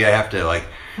 Usually I have to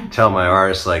tell my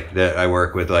artists that I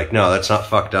work with no, that's not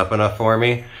fucked up enough for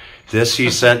me. This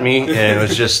he sent me, and it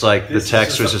was just the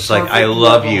text was just I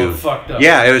love you.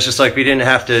 Yeah, it was just we didn't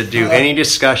have to do any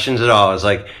discussions at all. It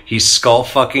was he's skull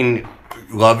fucking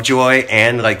Lovejoy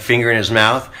and finger in his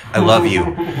mouth. I love you.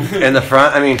 In the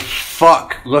front,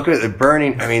 fuck. Look at the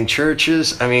burning.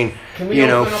 Churches.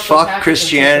 Fuck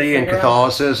Christianity and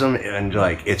Catholicism, and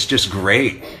it's just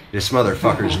great. This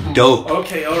motherfucker's dope.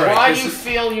 Okay, all right. Why do you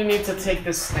feel you need to take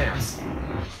this stance?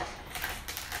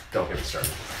 Don't get me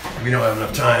started. We don't have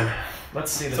enough time.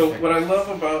 Let's see the So figure. what I love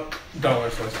about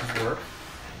LICE's work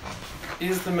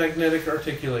is the magnetic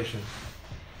articulation.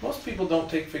 Most people don't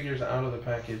take figures out of the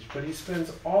package, but he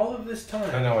spends all of this time.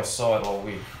 I know, I saw it all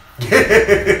week.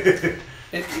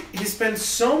 He spends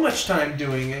so much time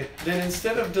doing it that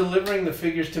instead of delivering the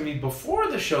figures to me before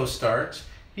the show starts,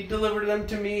 he delivered them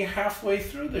to me halfway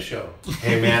through the show.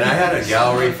 Hey man, I had a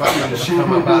gallery fucking just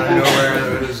come up out of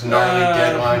nowhere. It was gnarly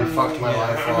deadline, fucked my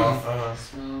life off.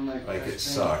 It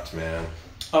sucked, man.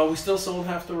 Oh, we still sold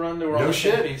half the run. There were No only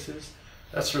 10 shit. pieces.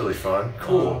 That's really fun.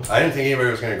 Cool. I didn't think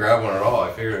anybody was going to grab one at all.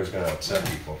 I figured it was going to upset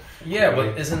people. Yeah,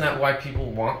 but isn't that why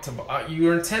people want to?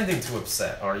 You're intending to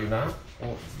upset, are you not?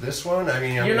 Well, this one, I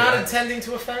mean, you're not intending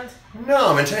to offend. No,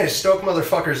 I'm intending to stoke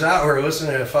motherfuckers out who are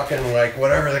listening to fucking like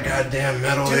whatever the goddamn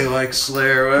metal they like,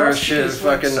 Slayer, whatever shit is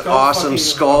fucking awesome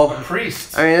skull.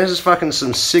 Priest. I mean, this is fucking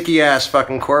some sicky ass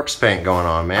fucking corpse paint going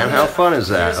on, man. How fun is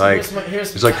that?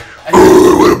 He's like, oh,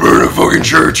 I want to burn a fucking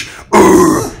church.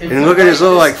 And look at his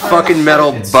little like fucking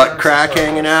metal butt crack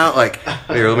hanging out. Like,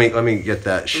 here, let me get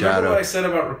that shot Remember up. what I said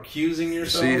about recusing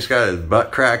yourself? See, he's got his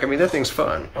butt crack. I mean, that thing's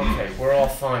fun. Okay, we're all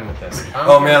fine with this.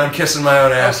 Oh man, I'm kissing my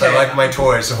own ass. I like my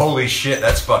toys. Holy shit,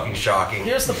 that's fucking shocking.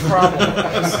 Here's the problem with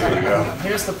this. There you go.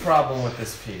 Here's the problem with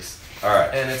this piece. All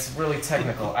right. And it's really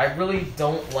technical. I really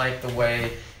don't like the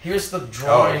way. Here's the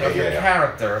drawing of your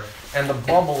character, and the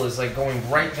bubble is like going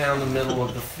right down the middle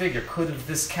of the figure. Could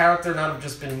this character not have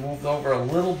just been moved over a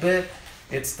little bit?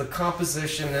 It's the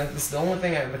composition, and this is the only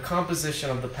thing. The composition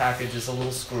of the package is a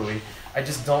little screwy. I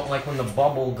just don't like when the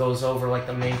bubble goes over like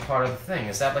the main part of the thing.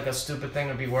 Is that like a stupid thing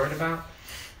to be worried about?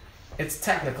 It's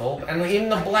technical, and in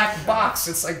the black box,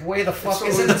 it's like, way the fuck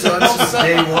is it? It's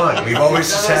day one. We've always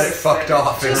just had it fucked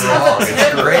off and wrong.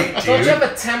 It's great, dude. Don't you have a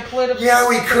template of Yeah,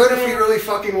 we could if we really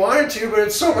fucking wanted to, but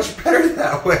it's so much better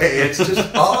that way. It's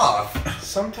just off.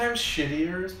 Sometimes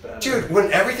shittier is better. Dude,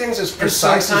 when everything's as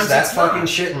precise as that fucking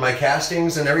shit in my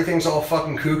castings and everything's all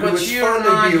fucking cuckoo, But it's you're fun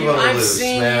not, to be a little I've loose,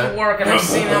 seen man. you work, and I've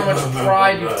seen how much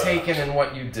pride you've taken in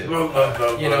what you do.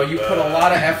 You know, you put a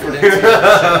lot of effort into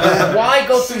it. Why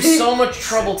go through so much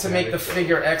trouble to make the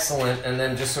figure excellent and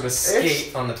then just sort of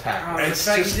skate on the package? It's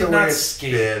just the way it's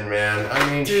been, man. I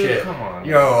mean, Dude, shit. come on.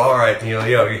 Yo, alright, Neil.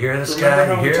 Yo, you hear this guy?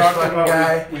 You hear this fucking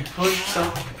guy? We push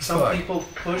some people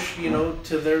push, you know,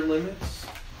 to their limits.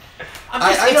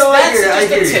 It's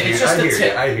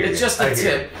just a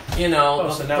tip. You know,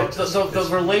 the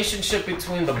relationship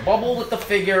between the bubble with the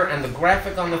figure and the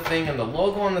graphic on the thing and the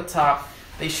logo on the top,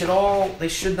 they should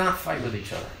not fight with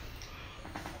each other.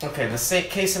 Okay, the same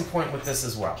case in point with this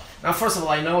as well. Now, first of all,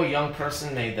 I know a young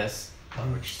person made this.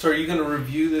 So are you going to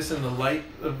review this in the light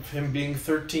of him being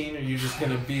 13, or are you just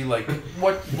going to be like,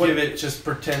 just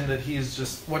pretend that he is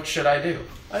just... What should I do?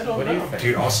 I don't know. What do you think?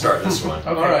 Dude, I'll start this one.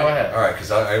 Okay, go ahead. Alright,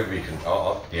 because I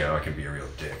can be a real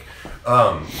dick.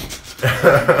 I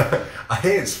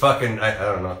think it's fucking, I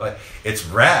don't know, like, it's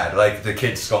rad. Like, the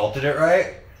kid sculpted it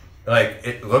right. Like,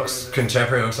 it looks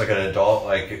contemporary, it looks like an adult,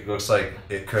 like, it looks like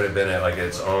it could have been at, like,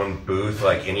 its own booth,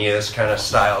 like, any of this kind of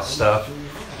style stuff,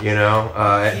 you know,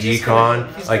 at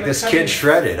Decon. Like, this kid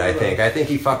shredded, I think. I think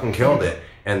he fucking killed it.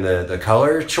 And the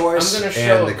color choice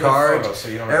and the cards, so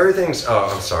everything's, oh,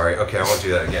 I'm sorry. Okay, I won't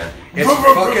do that again. It's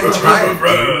fucking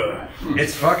tight, dude.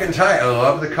 It's fucking tight. I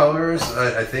love the colors.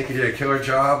 I think he did a killer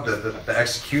job. The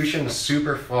execution is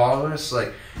super flawless.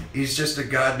 Like, he's just a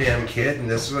goddamn kid, and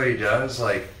this is what he does,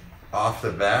 like, off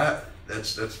the bat.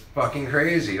 That's fucking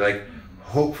crazy. Like,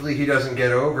 hopefully he doesn't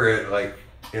get over it, like,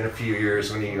 in a few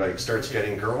years when he, like, starts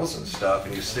getting girls and stuff,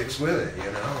 and he sticks with it, you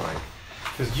know, like.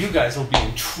 Because you guys will be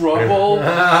in trouble. No,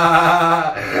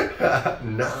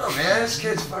 man, this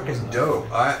kid's fucking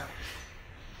dope. I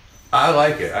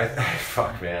like it.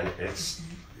 Fuck, man,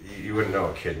 you wouldn't know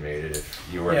a kid made it if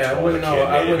you weren't told a kid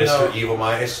made it. Mr. Evil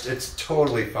Mind, it's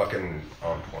totally fucking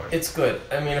on point. It's good.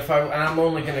 I mean, I'm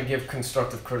only going to give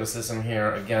constructive criticism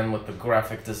here again with the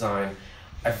graphic design.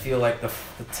 I feel like the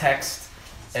text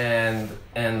and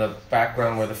the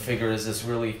background where the figure is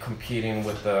really competing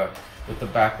with the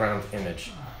background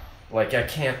image. Like, I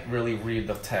can't really read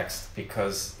the text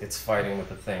because it's fighting with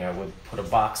the thing. I would put a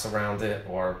box around it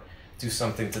or do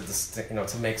something to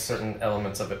to make certain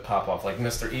elements of it pop off. Like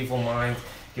Mr. Evil Mind,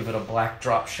 give it a black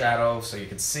drop shadow so you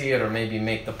could see it, or maybe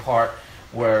make the part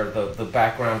where the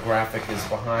background graphic is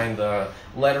behind the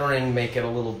lettering, make it a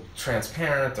little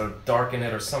transparent or darken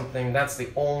it or something. That's the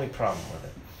only problem with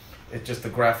it. It just the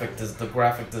graphic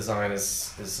design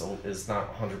is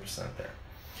not 100% there.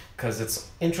 Because it's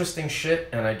interesting shit,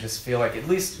 and I just feel like, at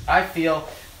least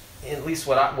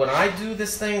when I do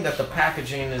this thing, that the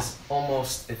packaging is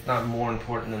almost, if not more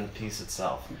important than the piece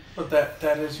itself. But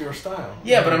that is your style.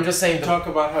 Yeah, but I'm just saying. You talk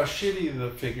about how shitty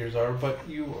the figures are, but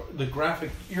your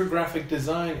graphic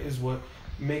design is what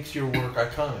makes your work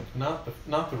iconic, not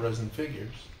the resin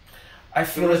figures. I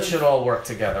feel it should all work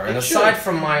together, and aside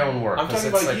from my own work, I'm talking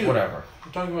about like you. Whatever.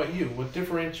 I'm talking about you. What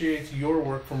differentiates your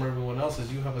work from everyone else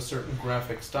is you have a certain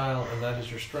graphic style, and that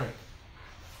is your strength.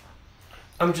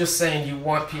 I'm just saying you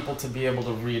want people to be able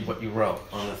to read what you wrote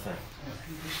on the thing.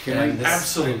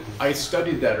 Absolutely. I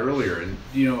studied that earlier, and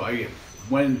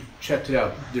when checked it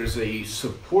out, there's a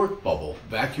support bubble,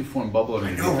 vacuum form bubble.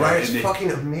 I know, right? It's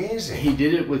fucking amazing. He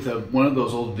did it with one of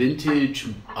those old vintage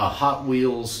Hot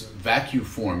Wheels vacuum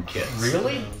form kits.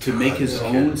 Really? To make his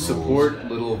own support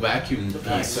little vacuum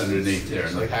piece underneath there.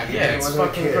 In the package. Yeah, it's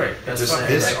fucking great.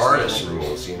 This artist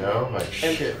rules, you know? Like,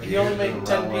 and shit. he only made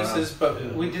 10 pieces,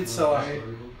 but we did sell out.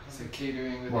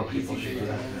 Catering with More people should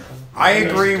I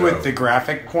agree with the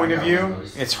graphic point of view.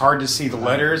 It's hard to see the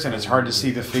letters and it's hard to see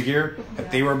the figure.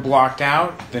 If they were blocked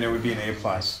out, then it would be an A+.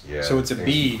 Yeah, so it's a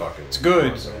B. It's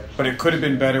good, but it could have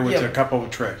been better with a couple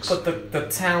of tricks. But the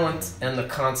talent and the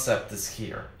concept is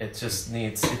here. It just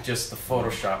needs the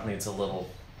Photoshop needs a little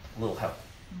help.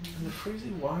 And the crazy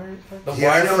wire. The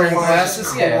wireframe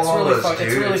glasses, yeah, it's really It's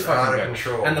fucking out of good.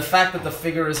 control. And the fact that the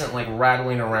figure isn't like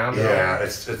rattling around. Yeah,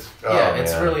 it's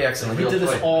man. really excellent. He Real did this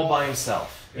play. all by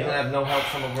himself. He didn't have no help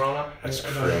from a grown up. That's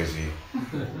crazy.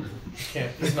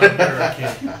 Can't. He's not here. I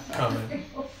can't comment.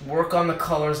 Work on the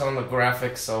colors on the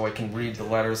graphics so I can read the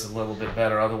letters a little bit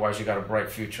better. Otherwise, you got a bright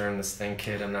future in this thing,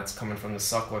 kid, and that's coming from the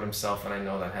Sucklord himself. And I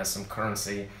know that has some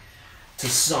currency to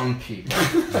some people.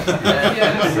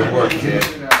 Good work, kid.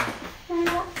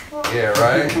 Yeah,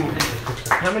 right?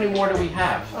 How many more do we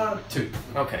have? 2.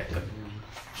 Okay, good.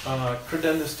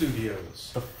 Credenda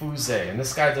Studios. The Fuze, and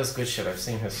this guy does good shit. I've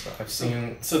seen his stuff.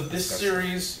 So this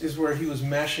series is where he was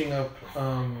mashing up,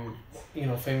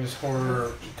 famous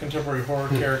contemporary horror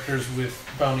characters with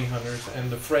bounty hunters, and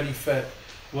the Freddy Fett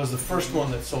was the first one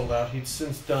that sold out. He'd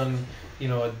since done, a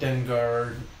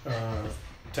Dengar,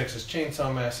 Texas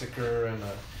Chainsaw Massacre, and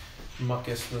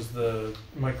Muckus was the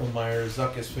Michael Myers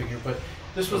Zuckus figure, but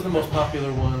this was the most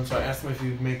popular one, so I asked him if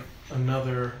he would make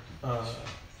another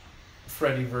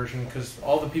Freddy version, because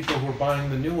all the people who are buying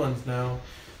the new ones now,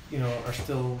 are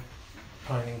still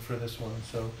pining for this one.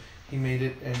 So he made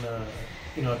it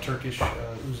in a Turkish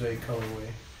Uze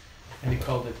colorway, and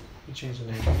he changed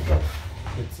the name.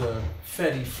 It's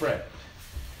Fetty Fret.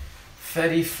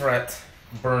 Fetty Fret,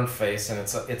 Burn Face, and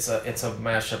it's a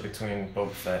mashup between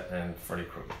Boba Fett and Freddy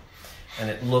Krueger. And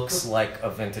it looks like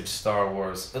a vintage Star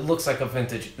Wars. It looks like a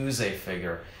vintage Uze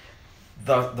figure.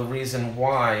 The reason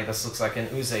why this looks like an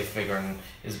Uze figure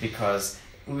is because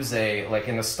Uze, like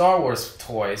in the Star Wars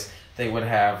toys, they would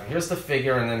have, here's the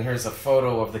figure and then here's a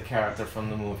photo of the character from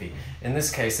the movie. In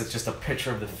this case, it's just a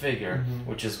picture of the figure,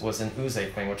 which was an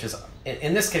Uze thing, which is,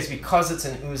 in this case, because it's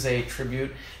an Uze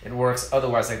tribute, it works.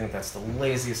 Otherwise, I think that's the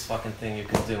laziest fucking thing you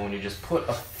can do when you just put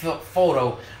a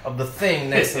photo of the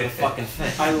thing next to the fucking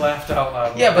thing. I laughed out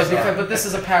loud. Yeah, but this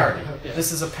is a parody.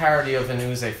 This is a parody of an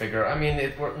Uze figure. I mean,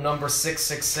 number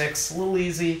 666, a little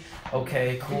easy.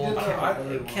 Okay, cool.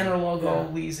 Kenner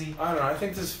logo, easy. I don't know. I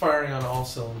think this is firing on all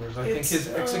cylinders. I think his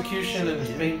execution and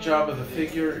his main job of the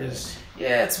figure is...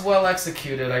 Yeah, it's well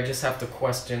executed. I just have to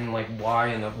question, like,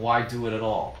 why do it at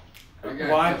all?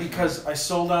 Why? Because I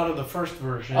sold out of the first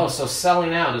version. Oh, so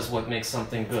selling out is what makes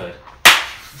something good.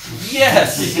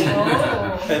 Yes!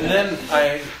 And then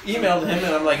I emailed him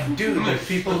and I'm like, dude, there's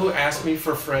people who ask me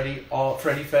for Freddy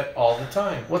Fett all the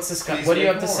time. What's this guy? What do you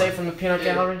have to say from the peanut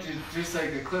gallery? Just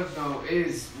like the clip note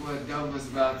is what Doug was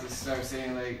about to start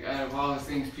saying, like, out of all the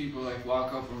things people like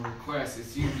walk up and request,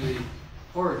 it's usually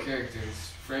horror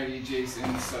characters, Freddy,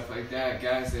 Jason, stuff like that,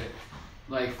 guys that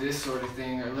like this sort of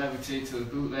thing or levitate to the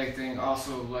bootleg thing,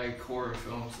 also like horror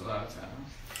films a lot of times.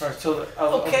 Alright, so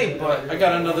but I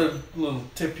got another little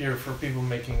tip here for people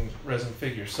making resin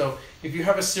figures. So if you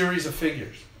have a series of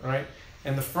figures, right,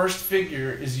 and the first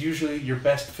figure is usually your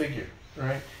best figure,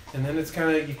 right, and then it's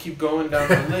kind of, you keep going down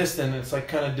the list and it's like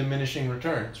kind of diminishing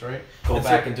returns, right? Go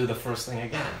back and do the first thing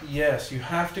again. Yes, you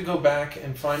have to go back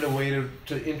and find a way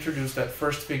to introduce that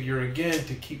first figure again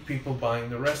to keep people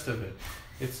buying the rest of it.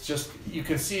 It's just, you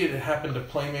can see it happened to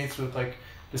Playmates with like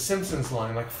the Simpsons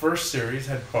line. Like first series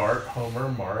had Bart, Homer,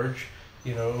 Marge,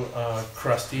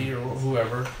 Krusty or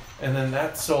whoever, and then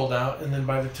that sold out. And then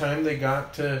by the time they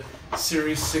got to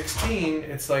series 16,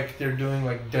 it's like they're doing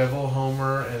like Devil,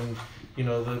 Homer, and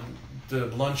the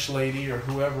lunch lady or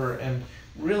whoever. And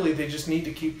really, they just need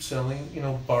to keep selling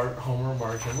Bart, Homer,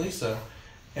 Marge, and Lisa.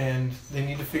 And they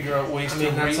need to figure out ways to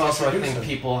that's also, I think, them.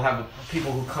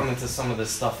 people who come into some of this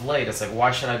stuff late. It's like,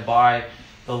 why should I buy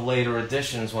the later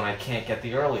editions when I can't get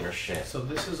the earlier shit? So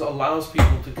this allows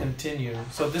people to continue.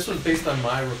 So this was based on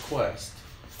my request.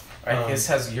 Right, this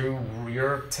has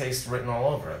your taste written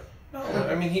all over it. No,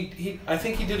 I mean I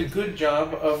think he did a good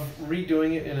job of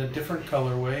redoing it in a different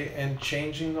colorway and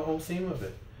changing the whole theme of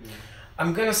it.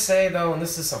 I'm gonna say though, and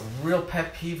this is a real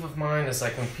pet peeve of mine, is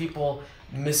like when people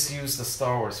misuse the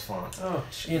Star Wars font. Oh,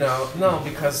 you know, no,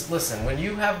 because listen, when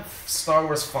you have Star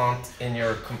Wars font in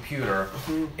your computer,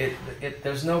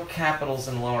 there's no capitals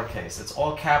and lowercase. It's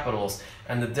all capitals,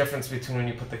 and the difference between when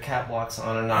you put the cap locks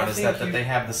on or not is that they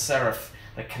have the serif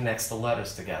that connects the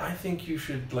letters together. I think you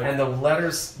should and the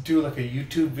letters do like a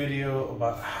YouTube video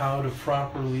about how to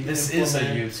properly. This is a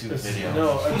YouTube video.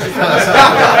 No, just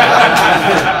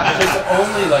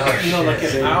only like like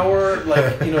an hour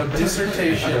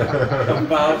dissertation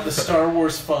about the Star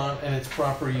Wars font and its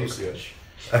proper usage.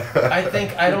 I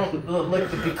think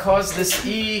because this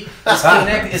E is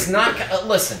connected. Is not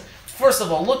listen. First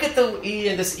of all, look at the E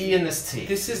and this T.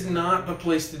 This is not the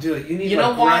place to do it. You need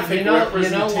why? You know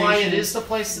why it is the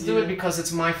place to do it? Because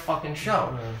it's my fucking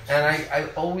show. And I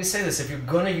always say this: if you're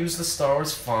gonna use the Star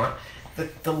Wars font,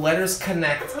 the letters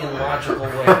connect in logical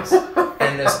ways.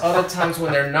 And there's other times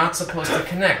when they're not supposed to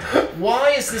connect.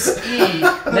 Why is this E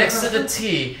next to the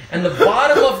T, and the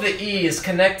bottom of the E is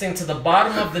connecting to the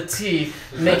bottom of the T,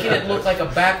 making it look like a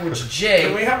backwards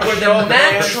J, where the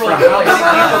natural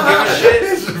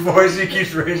His voice, he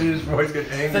keeps raising his voice,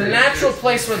 getting angry. The natural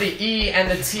place where the E and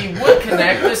the T would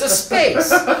connect, there's a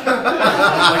space.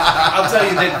 I'll tell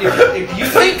you that if you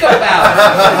think about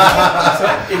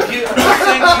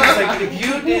it, if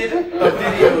you did a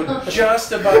video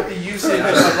just about the usage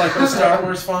of like the Star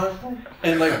Wars font,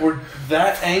 and like we're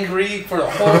that angry for the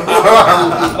whole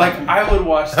hour, like I would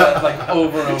watch that like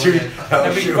over and over again.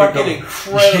 That'd be fucking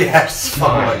incredible. Yes,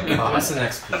 fine. What's the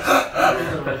next piece?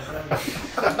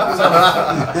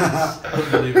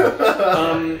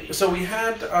 Unbelievable. So we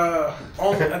had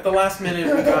at the last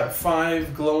minute we got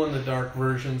 5 glow-in-the-dark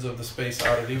versions of the Space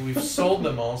Oddity. We've sold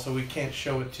them all, so we can't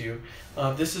show it to you.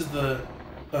 This is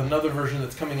another version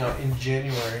that's coming out in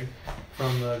January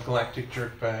from the Galactic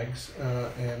Jerk Bags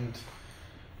and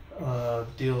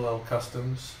DLL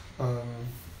Customs. Can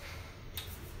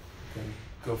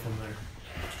go from there.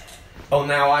 Oh,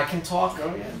 now I can talk?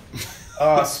 Oh,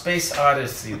 yeah. Space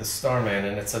Odyssey, the Starman,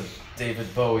 and it's a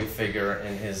David Bowie figure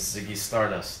in his Ziggy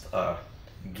Stardust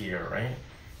gear, right?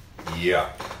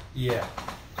 Yeah. Yeah.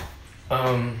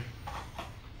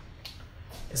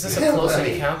 Is this a Close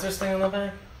Encounters thing on the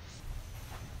back?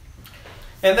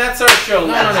 And that's our show.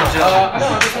 No,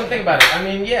 just one thing about it. I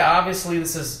mean, yeah, obviously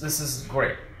this is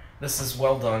great. This is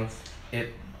well done.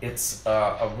 It's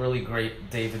a really great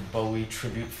David Bowie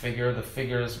tribute figure. The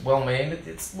figure is well made.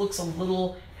 It looks a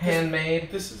little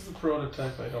handmade. This is the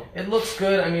prototype. It looks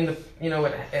good. I mean, the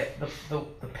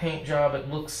paint job. It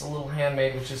looks a little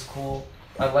handmade, which is cool.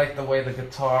 I like the way the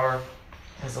guitar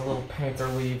has a little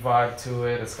painterly vibe to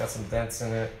it. It's got some dents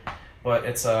in it. But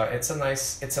it's a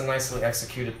nicely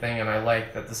executed thing, and I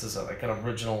like that this is like an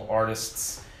original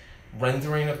artist's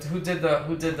rendering of who did the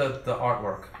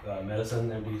artwork. Medicine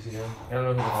MDCM. I don't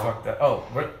know who the fuck that. Oh,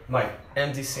 Mike.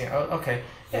 MDCM. Oh, okay.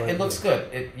 Yeah, it looks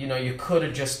good. You could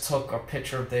have just took a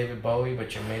picture of David Bowie,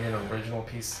 but you made an original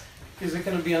piece. Is it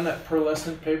going to be on that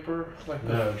pearlescent paper?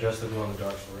 No, just the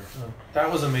glow-in-the-dark story. Oh, that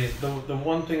was amazing. The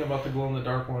one thing about the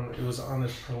glow-in-the-dark one, it was on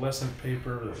this pearlescent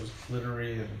paper that was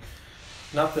glittery and.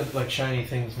 Not that like shiny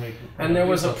things make. And there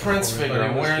was a Prince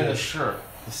figure wearing the shirt,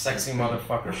 the sexy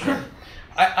motherfucker shirt.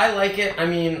 I like it. I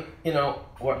mean,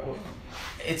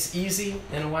 it's easy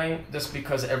in a way, just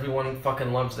because everyone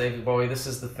fucking loves David Bowie. This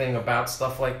is the thing about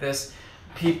stuff like this.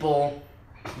 People,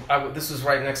 this was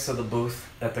right next to the booth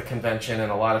at the convention,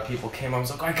 and a lot of people came. I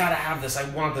was like, I gotta have this. I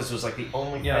want this. It was like the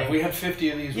only thing. Yeah, we had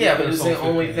 50 of these. Yeah, but it was the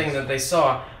only thing that they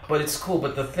saw. But it's cool.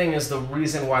 But the thing is, the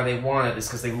reason why they want it is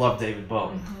because they love David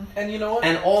Bowie. Mm-hmm. And you know what?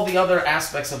 And all the other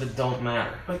aspects of it don't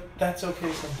matter. But that's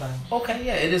okay sometimes. Okay,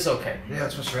 yeah, it is okay. Yeah,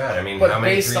 that's what's rad. I mean, but how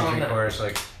many based 3/4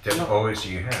 like David Bowies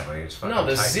do you have? Like, it's fucking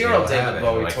there's zero David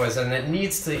Bowie toys, and it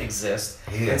needs to exist.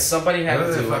 Yeah. And somebody had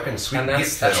to do it, and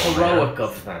that's heroic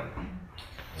of them.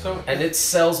 So, and it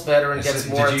sells better and gets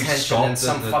more attention than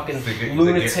some fucking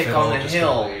lunatic on the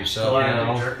hill.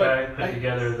 Galactic Jerkbag put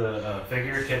together the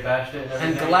figure, kit bashed it,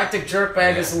 and Galactic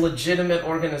Jerkbag is a legitimate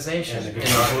organization in the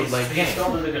bootleg game. He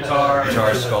sculpted the guitar.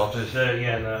 Guitar sculpted.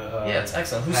 Yeah, it's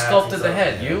excellent. Who sculpted the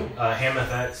head? You?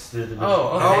 HamFX did the.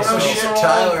 Oh, okay. So shit,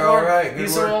 Tyler. All right.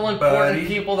 These are all important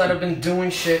people that have been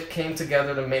doing shit, came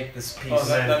together to make this piece. Oh,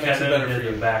 that makes it better for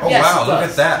you. Oh wow! Look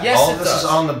at that. All of this is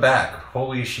on the back.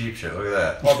 Holy sheep shit, look at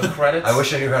that. All the credits? I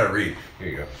wish I knew how to read. Here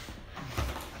you go.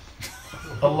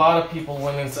 A lot of people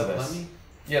went into this.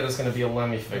 Yeah, there's going to be a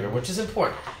Lemmy figure, which is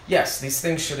important. Yes, these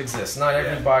things should exist. Not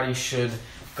everybody should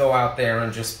go out there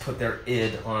and just put their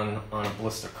id on a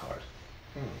blister card.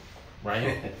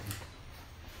 Right?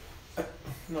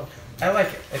 No. I like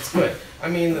it. It's good. I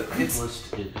mean,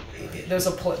 there's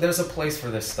a place for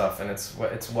this stuff, and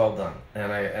it's well done.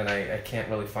 And I can't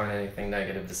really find anything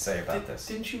negative to say about this.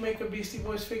 Didn't you make a Beastie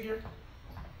Boys figure?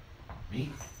 Me?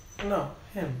 No,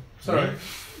 him. Sorry, Me?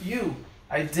 you.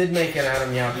 I did make an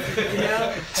Adam Young.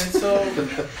 Yeah, and so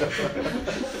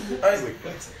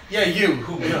yeah, you.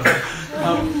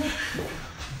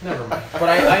 Never mind. But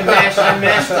I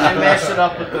mashed it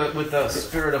up with the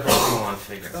Spirit of Obi-Wan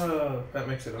figures. That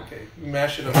makes it okay. You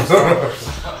mash it up with Star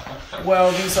Wars.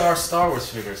 Well, these are Star Wars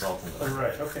figures ultimately. Oh,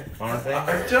 right. Okay. Aren't they?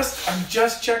 I'm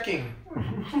just checking.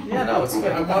 Yeah, no, it's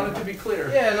good. I wanted to be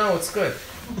clear. Yeah, no, it's good.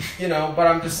 You know, but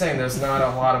I'm just saying there's not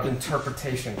a lot of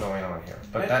interpretation going on here.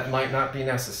 But that might not be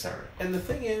necessary. And the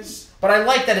thing is... But I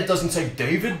like that it doesn't say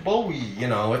David Bowie, you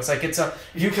know. It's like it's a...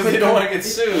 Because they don't want to get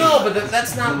sued. No, but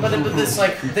that's not... But it's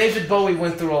like David Bowie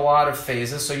went through a lot of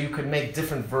phases, so you could make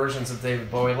different versions of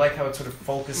David Bowie. I like how it sort of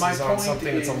focuses on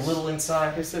something that's a little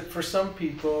inside. Is that for some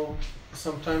people,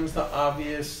 sometimes the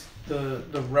obvious...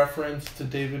 The reference to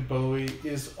David Bowie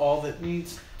is all that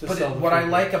needs to sell the what I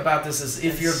figure. like about this is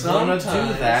if you're gonna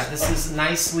do that, this is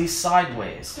nicely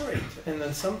sideways. Great. And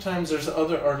then sometimes there's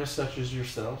other artists such as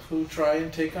yourself who try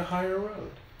and take a higher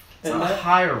road. It's not a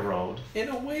higher road. In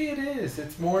a way it is.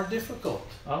 It's more difficult.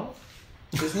 Oh?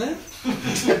 Isn't it?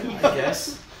 I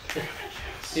guess.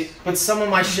 But some of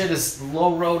my shit is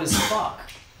low road as fuck.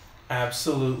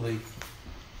 Absolutely.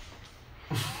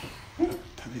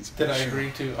 Did I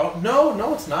agree to? Oh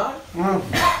no, it's not. No,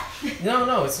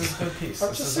 it's just a good piece.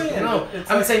 I'm just saying. No,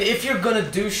 I'm saying if you're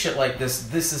gonna do shit like this,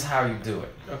 this is how you do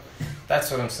it. Okay. That's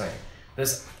what I'm saying.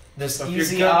 There's So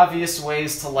easy, obvious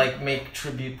ways to like make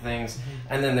tribute things,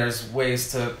 and then there's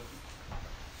ways to,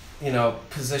 you know,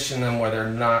 position them where they're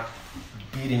not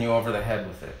beating you over the head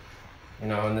with it. You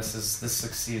know, and this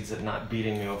succeeds at not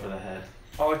beating me over the head.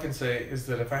 All I can say is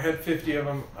that if I had 50 of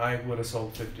them, I would have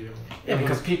sold 50 of them. Yeah,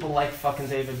 because people like fucking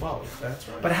David Bowie. That's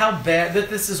right. But how bad that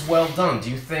this is well done?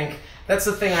 Do you think that's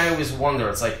the thing I always wonder?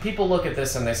 It's like people look at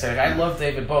this and they say, "I love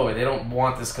David Bowie." They don't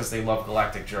want this because they love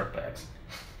Galactic Jerkbags.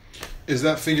 Is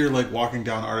that figure like walking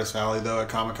down Artist Alley though at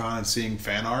Comic-Con and seeing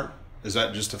fan art? Is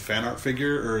that just a fan art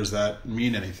figure, or does that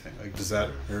mean anything? Like, does that,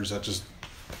 or is that just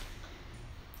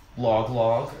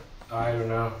log? I don't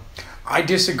know. I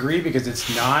disagree because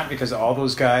it's not, because all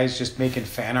those guys just making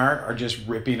fan art are just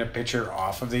ripping a picture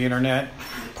off of the internet,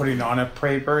 putting it on a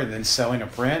paper, and then selling a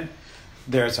print.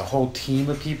 There's a whole team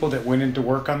of people that went into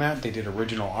work on that. They did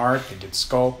original art, they did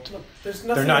sculpt. Look, there's They're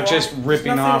nothing not wrong, just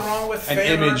ripping off wrong with an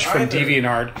fan image art from either.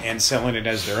 DeviantArt and selling it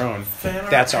as their own.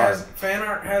 That's art. Fan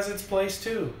art has its place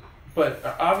too, but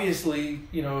obviously,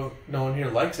 you know, no one here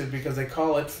likes it because they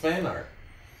call it fan art,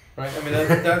 right? I mean,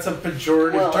 that's a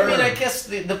pejorative term. I mean, I guess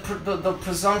the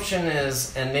presumption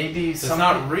is, and maybe it's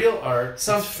not real art.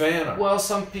 It's fan art. Well,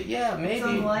 some people, yeah, maybe. It's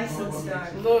unlicensed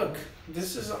art. Look,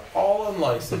 this is all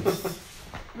unlicensed.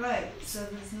 Right, so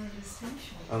there's no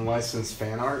distinction. Unlicensed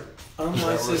fan art?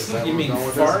 Unlicensed? You mean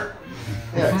fart?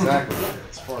 Yeah, exactly.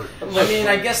 It's fart. I mean,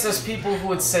 I guess there's people who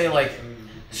would say, like,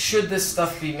 should this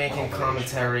stuff be making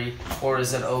commentary, or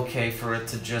is it okay for it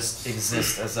to just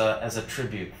exist as a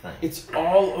tribute thing? It's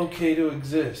all okay to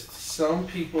exist. Some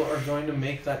people are going to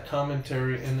make that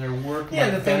commentary, and their work Yeah,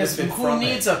 might the thing is, benefit who from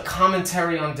needs a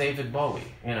commentary on David Bowie,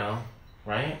 you know,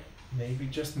 right? Maybe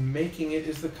just making it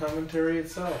is the commentary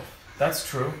itself. That's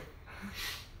true.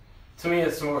 To me,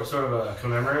 it's more sort of a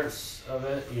commemorance of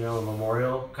it, you know, a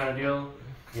memorial kind of deal.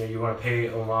 You know, you want to pay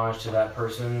homage to that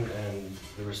person and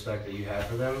the respect that you have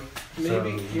for them.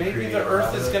 Maybe the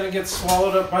Earth is going to get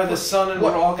swallowed up by the sun, and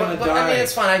we're all going to die. I mean,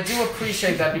 it's fine. I do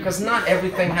appreciate that because not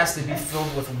everything has to be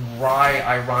filled with wry,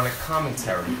 ironic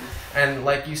commentary. And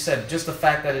like you said, just the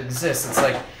fact that it exists, it's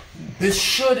like, this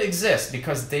should exist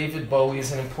because David Bowie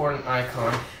is an important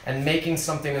icon, and making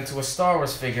something into a Star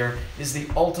Wars figure is the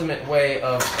ultimate way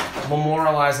of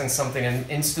memorializing something and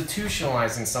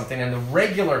institutionalizing something. And the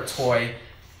regular toy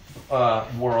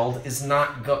world is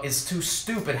too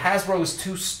stupid. Hasbro is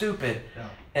too stupid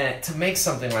to make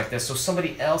something like this, so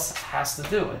somebody else has to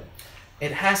do it.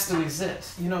 It has to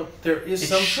exist. You know, it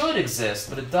should exist,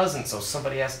 but it doesn't, so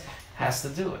somebody has to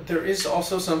do it. There is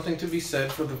also something to be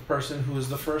said for the person who is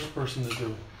the first person to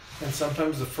do it. And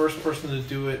sometimes the first person to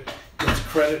do it gets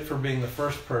credit for being the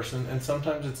first person, and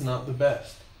sometimes it's not the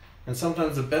best. And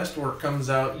sometimes the best work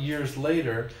comes out years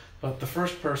later, but the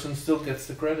first person still gets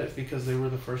the credit because they were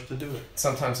the first to do it.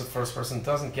 Sometimes the first person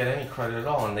doesn't get any credit at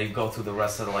all, and they go through the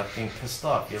rest of their life being pissed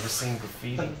off. You ever seen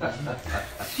graffiti?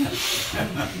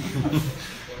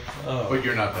 But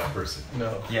you're not that person.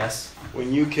 No. Yes.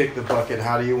 When you kick the bucket,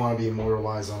 how do you want to be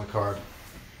immortalized on a card?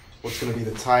 What's going to be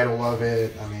the title of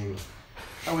it? I mean,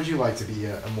 How would you like to be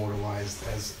immortalized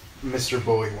as Mr.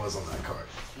 Bowie was on that card?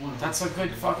 That's a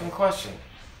good fucking question.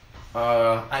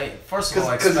 I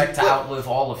expect to outlive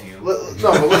all of you. No,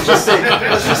 but let's just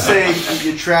say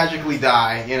you tragically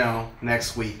die, you know,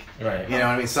 next week. Right. You know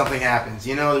what I mean? Something happens.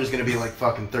 You know there's going to be like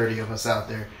fucking 30 of us out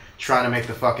there trying to make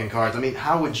the fucking cards. I mean,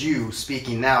 how would you,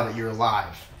 speaking now that you're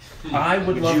alive, I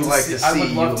would love to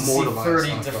see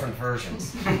 30 different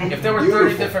versions. If there were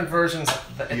 30 different versions,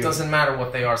 it doesn't matter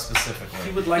what they are specifically.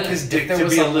 He would like his dick to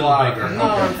be a little bigger. No,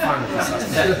 I'm fine with this.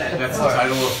 That's the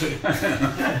title of it.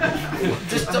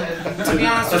 Just to be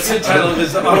honest, that's the title of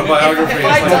his autobiography. If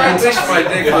I wish my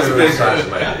dick was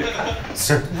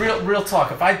bigger. Real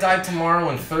talk. If I died tomorrow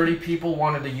and 30 people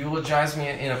wanted to eulogize me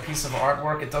in a piece of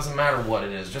artwork, it doesn't matter what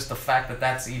it is. Just the fact that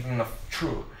that's even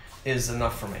true is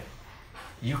enough for me.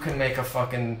 You can make a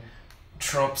fucking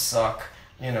Trump suck,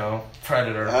 you know,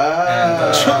 Predator, and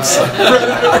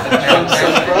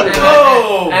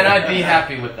I'd be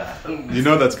happy with that. You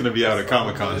know that's going to be out at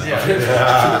Comic-Con now.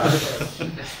 Yeah.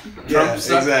 Trump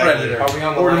suck Predator. Are we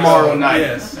on the or tomorrow night?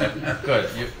 Yes. Good.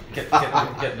 You get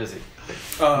busy.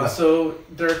 So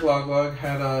Derek Loglog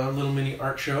had a little mini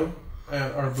art show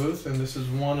at our booth, and this is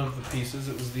one of the pieces.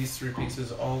 It was these 3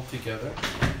 pieces all together.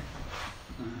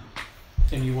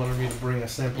 And you wanted me to bring a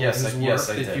sample of his work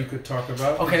that you could talk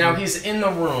about? Okay, now he's in the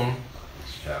room,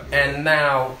 and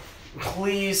now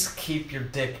please keep your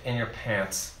dick in your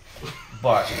pants.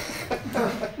 But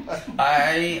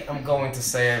I am going to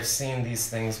say I've seen these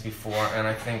things before, and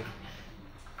I think,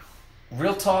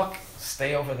 real talk,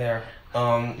 stay over there.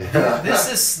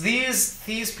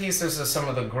 These pieces are some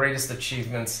of the greatest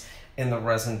achievements in the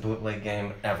resin bootleg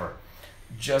game ever.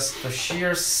 Just the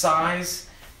sheer size,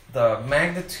 the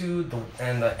magnitude,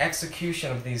 and the execution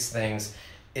of these things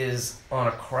is on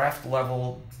a craft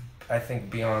level, I think,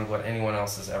 beyond what anyone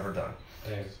else has ever done.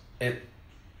 Thanks.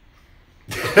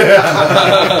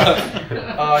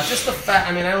 Just the fact,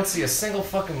 I mean, I don't see a single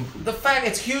fucking... The fact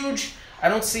it's huge, I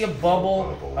don't see a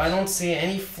bubble, I don't see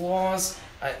any flaws,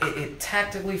 it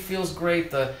tactically feels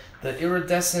great, the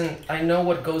iridescent, I know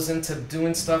what goes into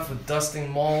doing stuff with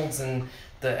dusting molds, and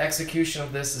the execution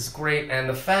of this is great, and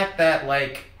the fact that,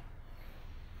 like,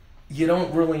 you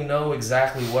don't really know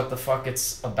exactly what the fuck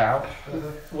it's about.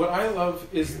 What I love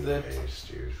is that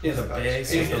the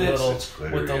base with the little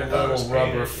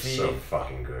rubber feet. So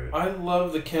fucking good. I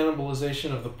love the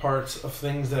cannibalization of the parts of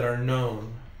things that are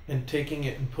known and taking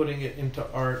it and putting it into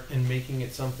art and making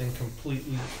it something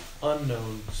completely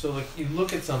unknown. So like you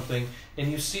look at something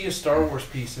and you see a Star Wars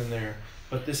piece in there,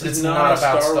 but this is not a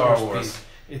Star Wars piece.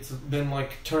 It's been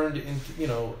like turned into, you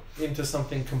know, into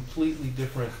something completely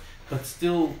different, but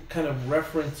still kind of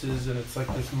references, and it's like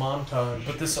this montage.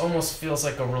 But this almost feels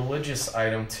like a religious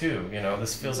item too, you know?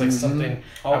 This feels like something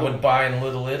I would buy in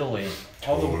Little Italy.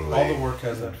 All the work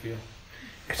has that feel.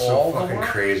 It's so fucking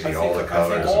crazy, all the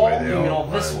colors, the way they all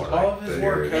of his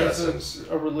work has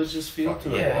a religious feel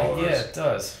to it. Yeah, it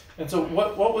does. And so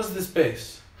what was this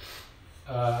base?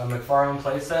 A McFarlane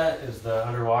playset is the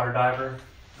underwater diver.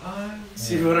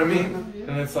 See what I mean?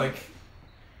 And it's like,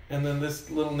 and then this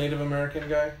little Native American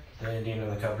guy. The Indian in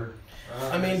the cupboard.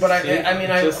 I mean, so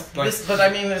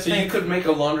you could make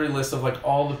a laundry list of like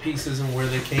all the pieces and where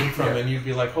they came from, and you'd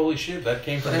be like, "Holy shit, that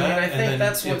came from that." I think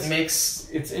that's what makes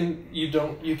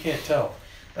you can't tell.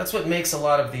 That's what makes a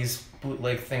lot of these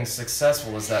bootleg things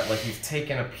successful, is that like you've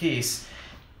taken a piece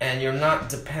and you're not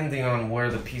depending on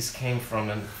where the piece came from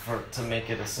to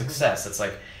make it a success. It's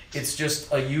like it's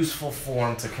just a useful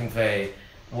form to convey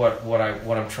what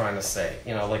I'm trying to say.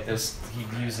 You know, like he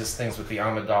uses things with the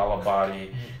Amidala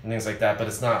body and things like that, but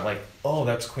it's not like, oh,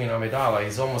 that's Queen Amidala.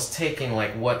 He's almost taking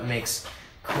like what makes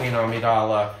Queen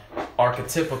Amidala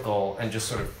archetypical and just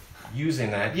sort of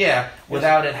using that,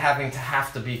 without it having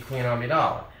to be Queen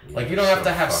Amidala. Like you don't have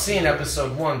to have seen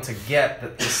episode 1 to get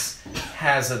that this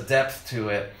has a depth to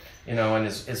it, you know, and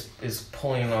is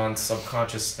pulling on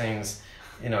subconscious things.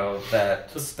 You know,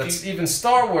 that's even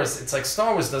Star Wars. It's like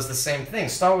Star Wars does the same thing.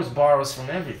 Star Wars borrows from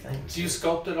everything. Do you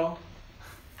sculpt it all?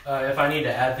 If I need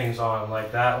to add things on,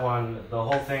 like that one, the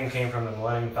whole thing came from the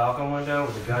Millennium Falcon window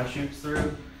where the gun shoots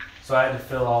through. So I had to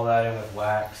fill all that in with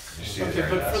wax. Okay,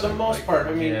 but for the most part,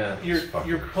 I mean, you're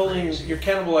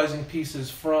cannibalizing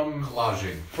pieces from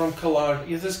collaging. From collage.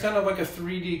 Is this kind of like a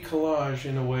 3D collage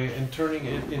in a way, and turning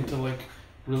it into like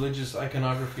religious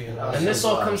iconography and this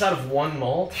all comes out of one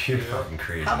mold? You're fucking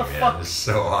crazy, How the man. fuck? This is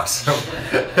so awesome.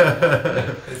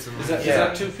 Is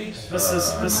that 2 piece? This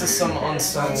is some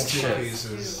unsung shit.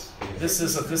 This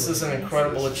is an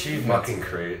incredible achievement. Fucking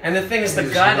great. And the thing is, the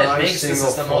guy that makes this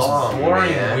is the most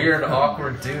boring, weird,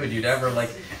 awkward dude you'd ever like.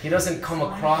 he doesn't come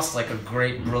across like a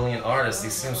great, brilliant artist. He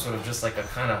seems sort of just like a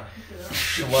kind of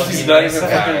schlubby. He's not even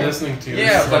fucking listening to you.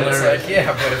 Yeah, but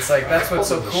it's like that's what's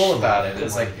so cool about it.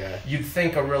 It's like you'd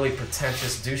think a really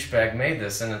pretentious douchebag made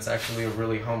this, and it's actually a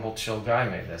really humble, chill guy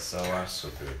made this. So,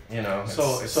 you know,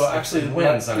 so actually it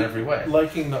wins on every way.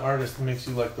 Liking the artist makes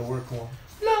you like the work more.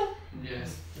 No.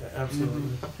 Yes. Yeah,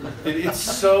 absolutely. It's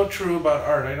so true about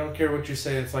art. I don't care what you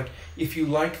say. It's like if you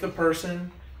like the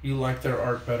person, you like their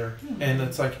art better. And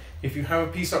it's like if you have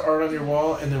a piece of art on your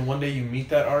wall, and then one day you meet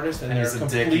that artist, and they're a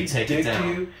complete dick to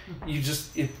you, you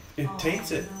just it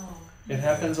taints it. It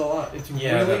happens a lot. It's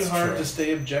really hard to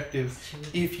stay objective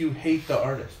if you hate the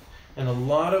artist. And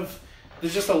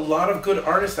there's just a lot of good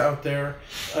artists out there.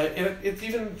 And it's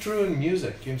even true in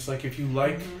music. It's like if you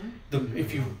like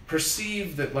if you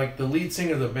perceive that like the lead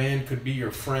singer of the band could be your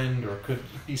friend or could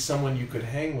be someone you could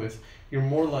hang with, you're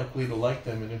more likely to like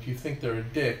them. And if you think they're a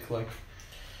dick, like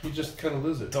you just kind of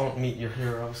lose it. Don't meet your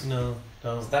heroes. No,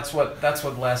 don't. That's what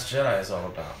Last Jedi is all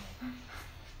about.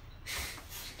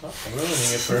 Stop ruining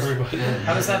it for everybody.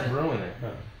 How does that ruin it?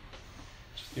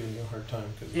 Just giving you a hard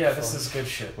time. Yeah, this is good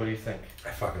shit. What do you think? I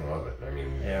fucking love it. I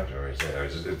mean, yeah. I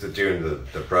was just doing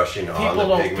the brushing on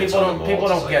People the pigments on the molds. People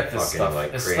don't like get this fucking, stuff.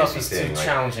 like, This crazy stuff is thing. too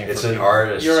challenging. It's for an people.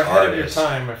 artist. You're ahead of your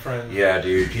time, my friend. Yeah,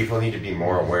 dude. People need to be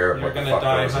more aware of what the fuck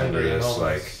goes into this.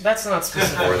 Like, that's not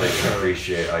specific. Or they can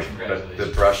appreciate like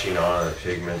the brushing on the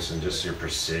pigments and just your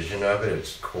precision of it.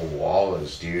 It's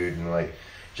koalas, dude, and like.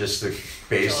 Just the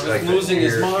basic, like losing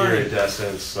his mind.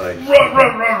 Iridescence, like. Alright,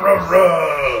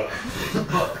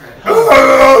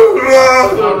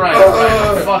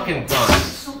 I'm fucking done.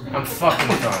 I'm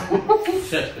fucking done.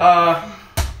 I'm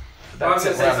gonna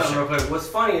say something real quick. What's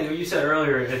funny is what you said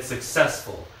earlier, it's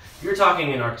successful. You're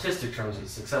talking in artistic terms,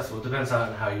 it's successful. It depends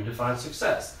on how you define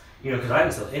success. You know, because I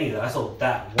didn't sell any of that. I sold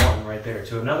that one right there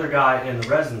to another guy in the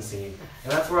resin scene.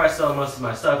 And that's where I sell most of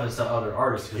my stuff is to other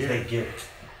artists because they get it.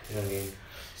 You know what I mean?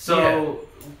 So,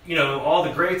 you know, all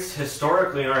the greats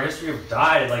historically in our history have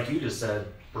died, like you just said,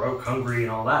 broke, hungry,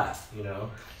 and all that, you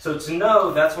know? So to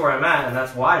know that's where I'm at and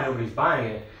that's why nobody's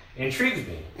buying it intrigues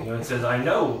me. You know, it says I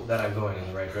know that I'm going in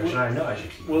the right direction. I know I should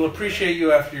keep We'll appreciate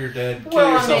you after you're dead.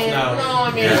 Kill yourself now. No,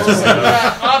 I mean, it's just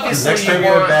like, obviously Next time you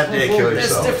have a bad day, kill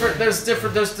yourself.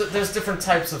 There's different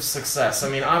types of success. I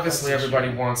mean, obviously everybody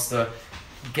wants to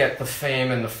get the fame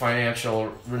and the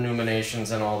financial remunerations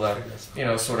and all the, you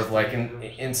know, sort of like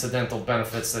incidental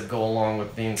benefits that go along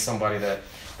with being somebody that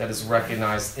is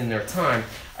recognized in their time.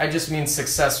 I just mean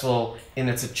successful in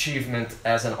its achievement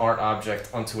as an art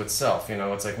object unto itself. You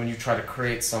know, it's like when you try to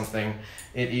create something,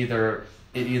 it either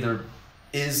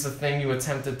is the thing you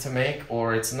attempted to make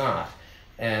or it's not.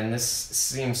 And this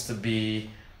seems to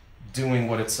be doing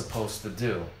what it's supposed to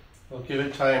do. Well, give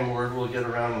it time, word will get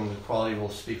around and the quality will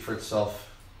speak for itself.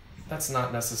 That's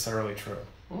not necessarily true.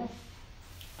 Not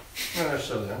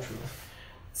necessarily not true.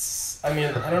 I mean,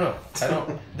 I don't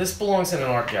know. This belongs in an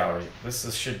art gallery.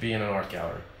 This should be in an art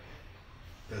gallery.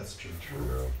 That's true.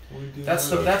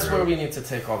 That's where we need to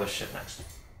take all this shit next.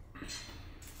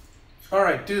 All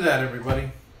right, do that, everybody.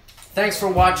 Thanks for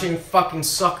watching fucking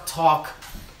Suck Talk.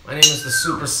 My name is the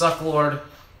Super Sucklord.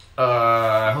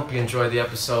 I hope you enjoyed the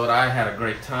episode. I had a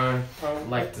great time. I'd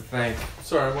like to thank.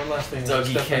 Sorry, one last thing.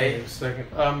 Dougie K. Second.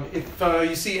 If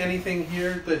you see anything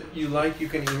here that you like, you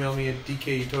can email me at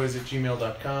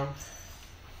dketoys@gmail.com.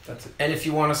 That's it. And if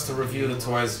you want us to review the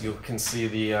toys, you can see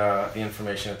the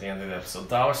information at the end of the episode.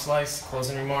 Dollar Slice,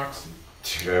 closing remarks.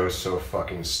 Dude, I was so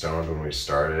fucking stoned when we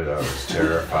started. I was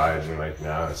terrified, and like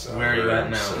now it's over. Where are you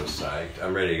at now? I'm so psyched.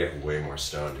 I'm ready to get way more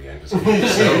stoned again because I'm so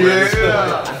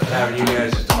having you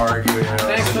guys just arguing.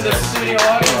 Thanks for the studio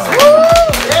audience.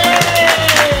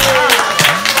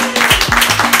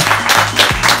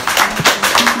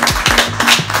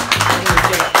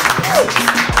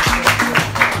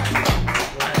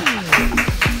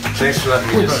 Thanks for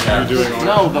letting me just have doing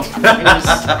No, the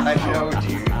I know,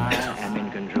 dude.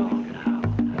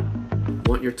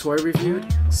 Want your toy reviewed?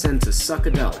 Send to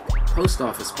Suckadelic, Post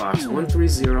Office Box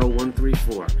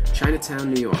 130134,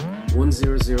 Chinatown, New York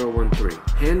 10013.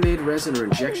 Handmade resin or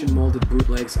injection molded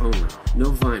bootlegs only.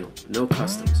 No vinyl, no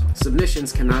customs.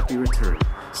 Submissions cannot be returned.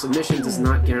 Submission does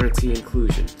not guarantee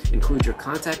inclusion. Include your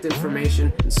contact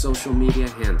information and social media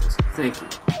handles. Thank you.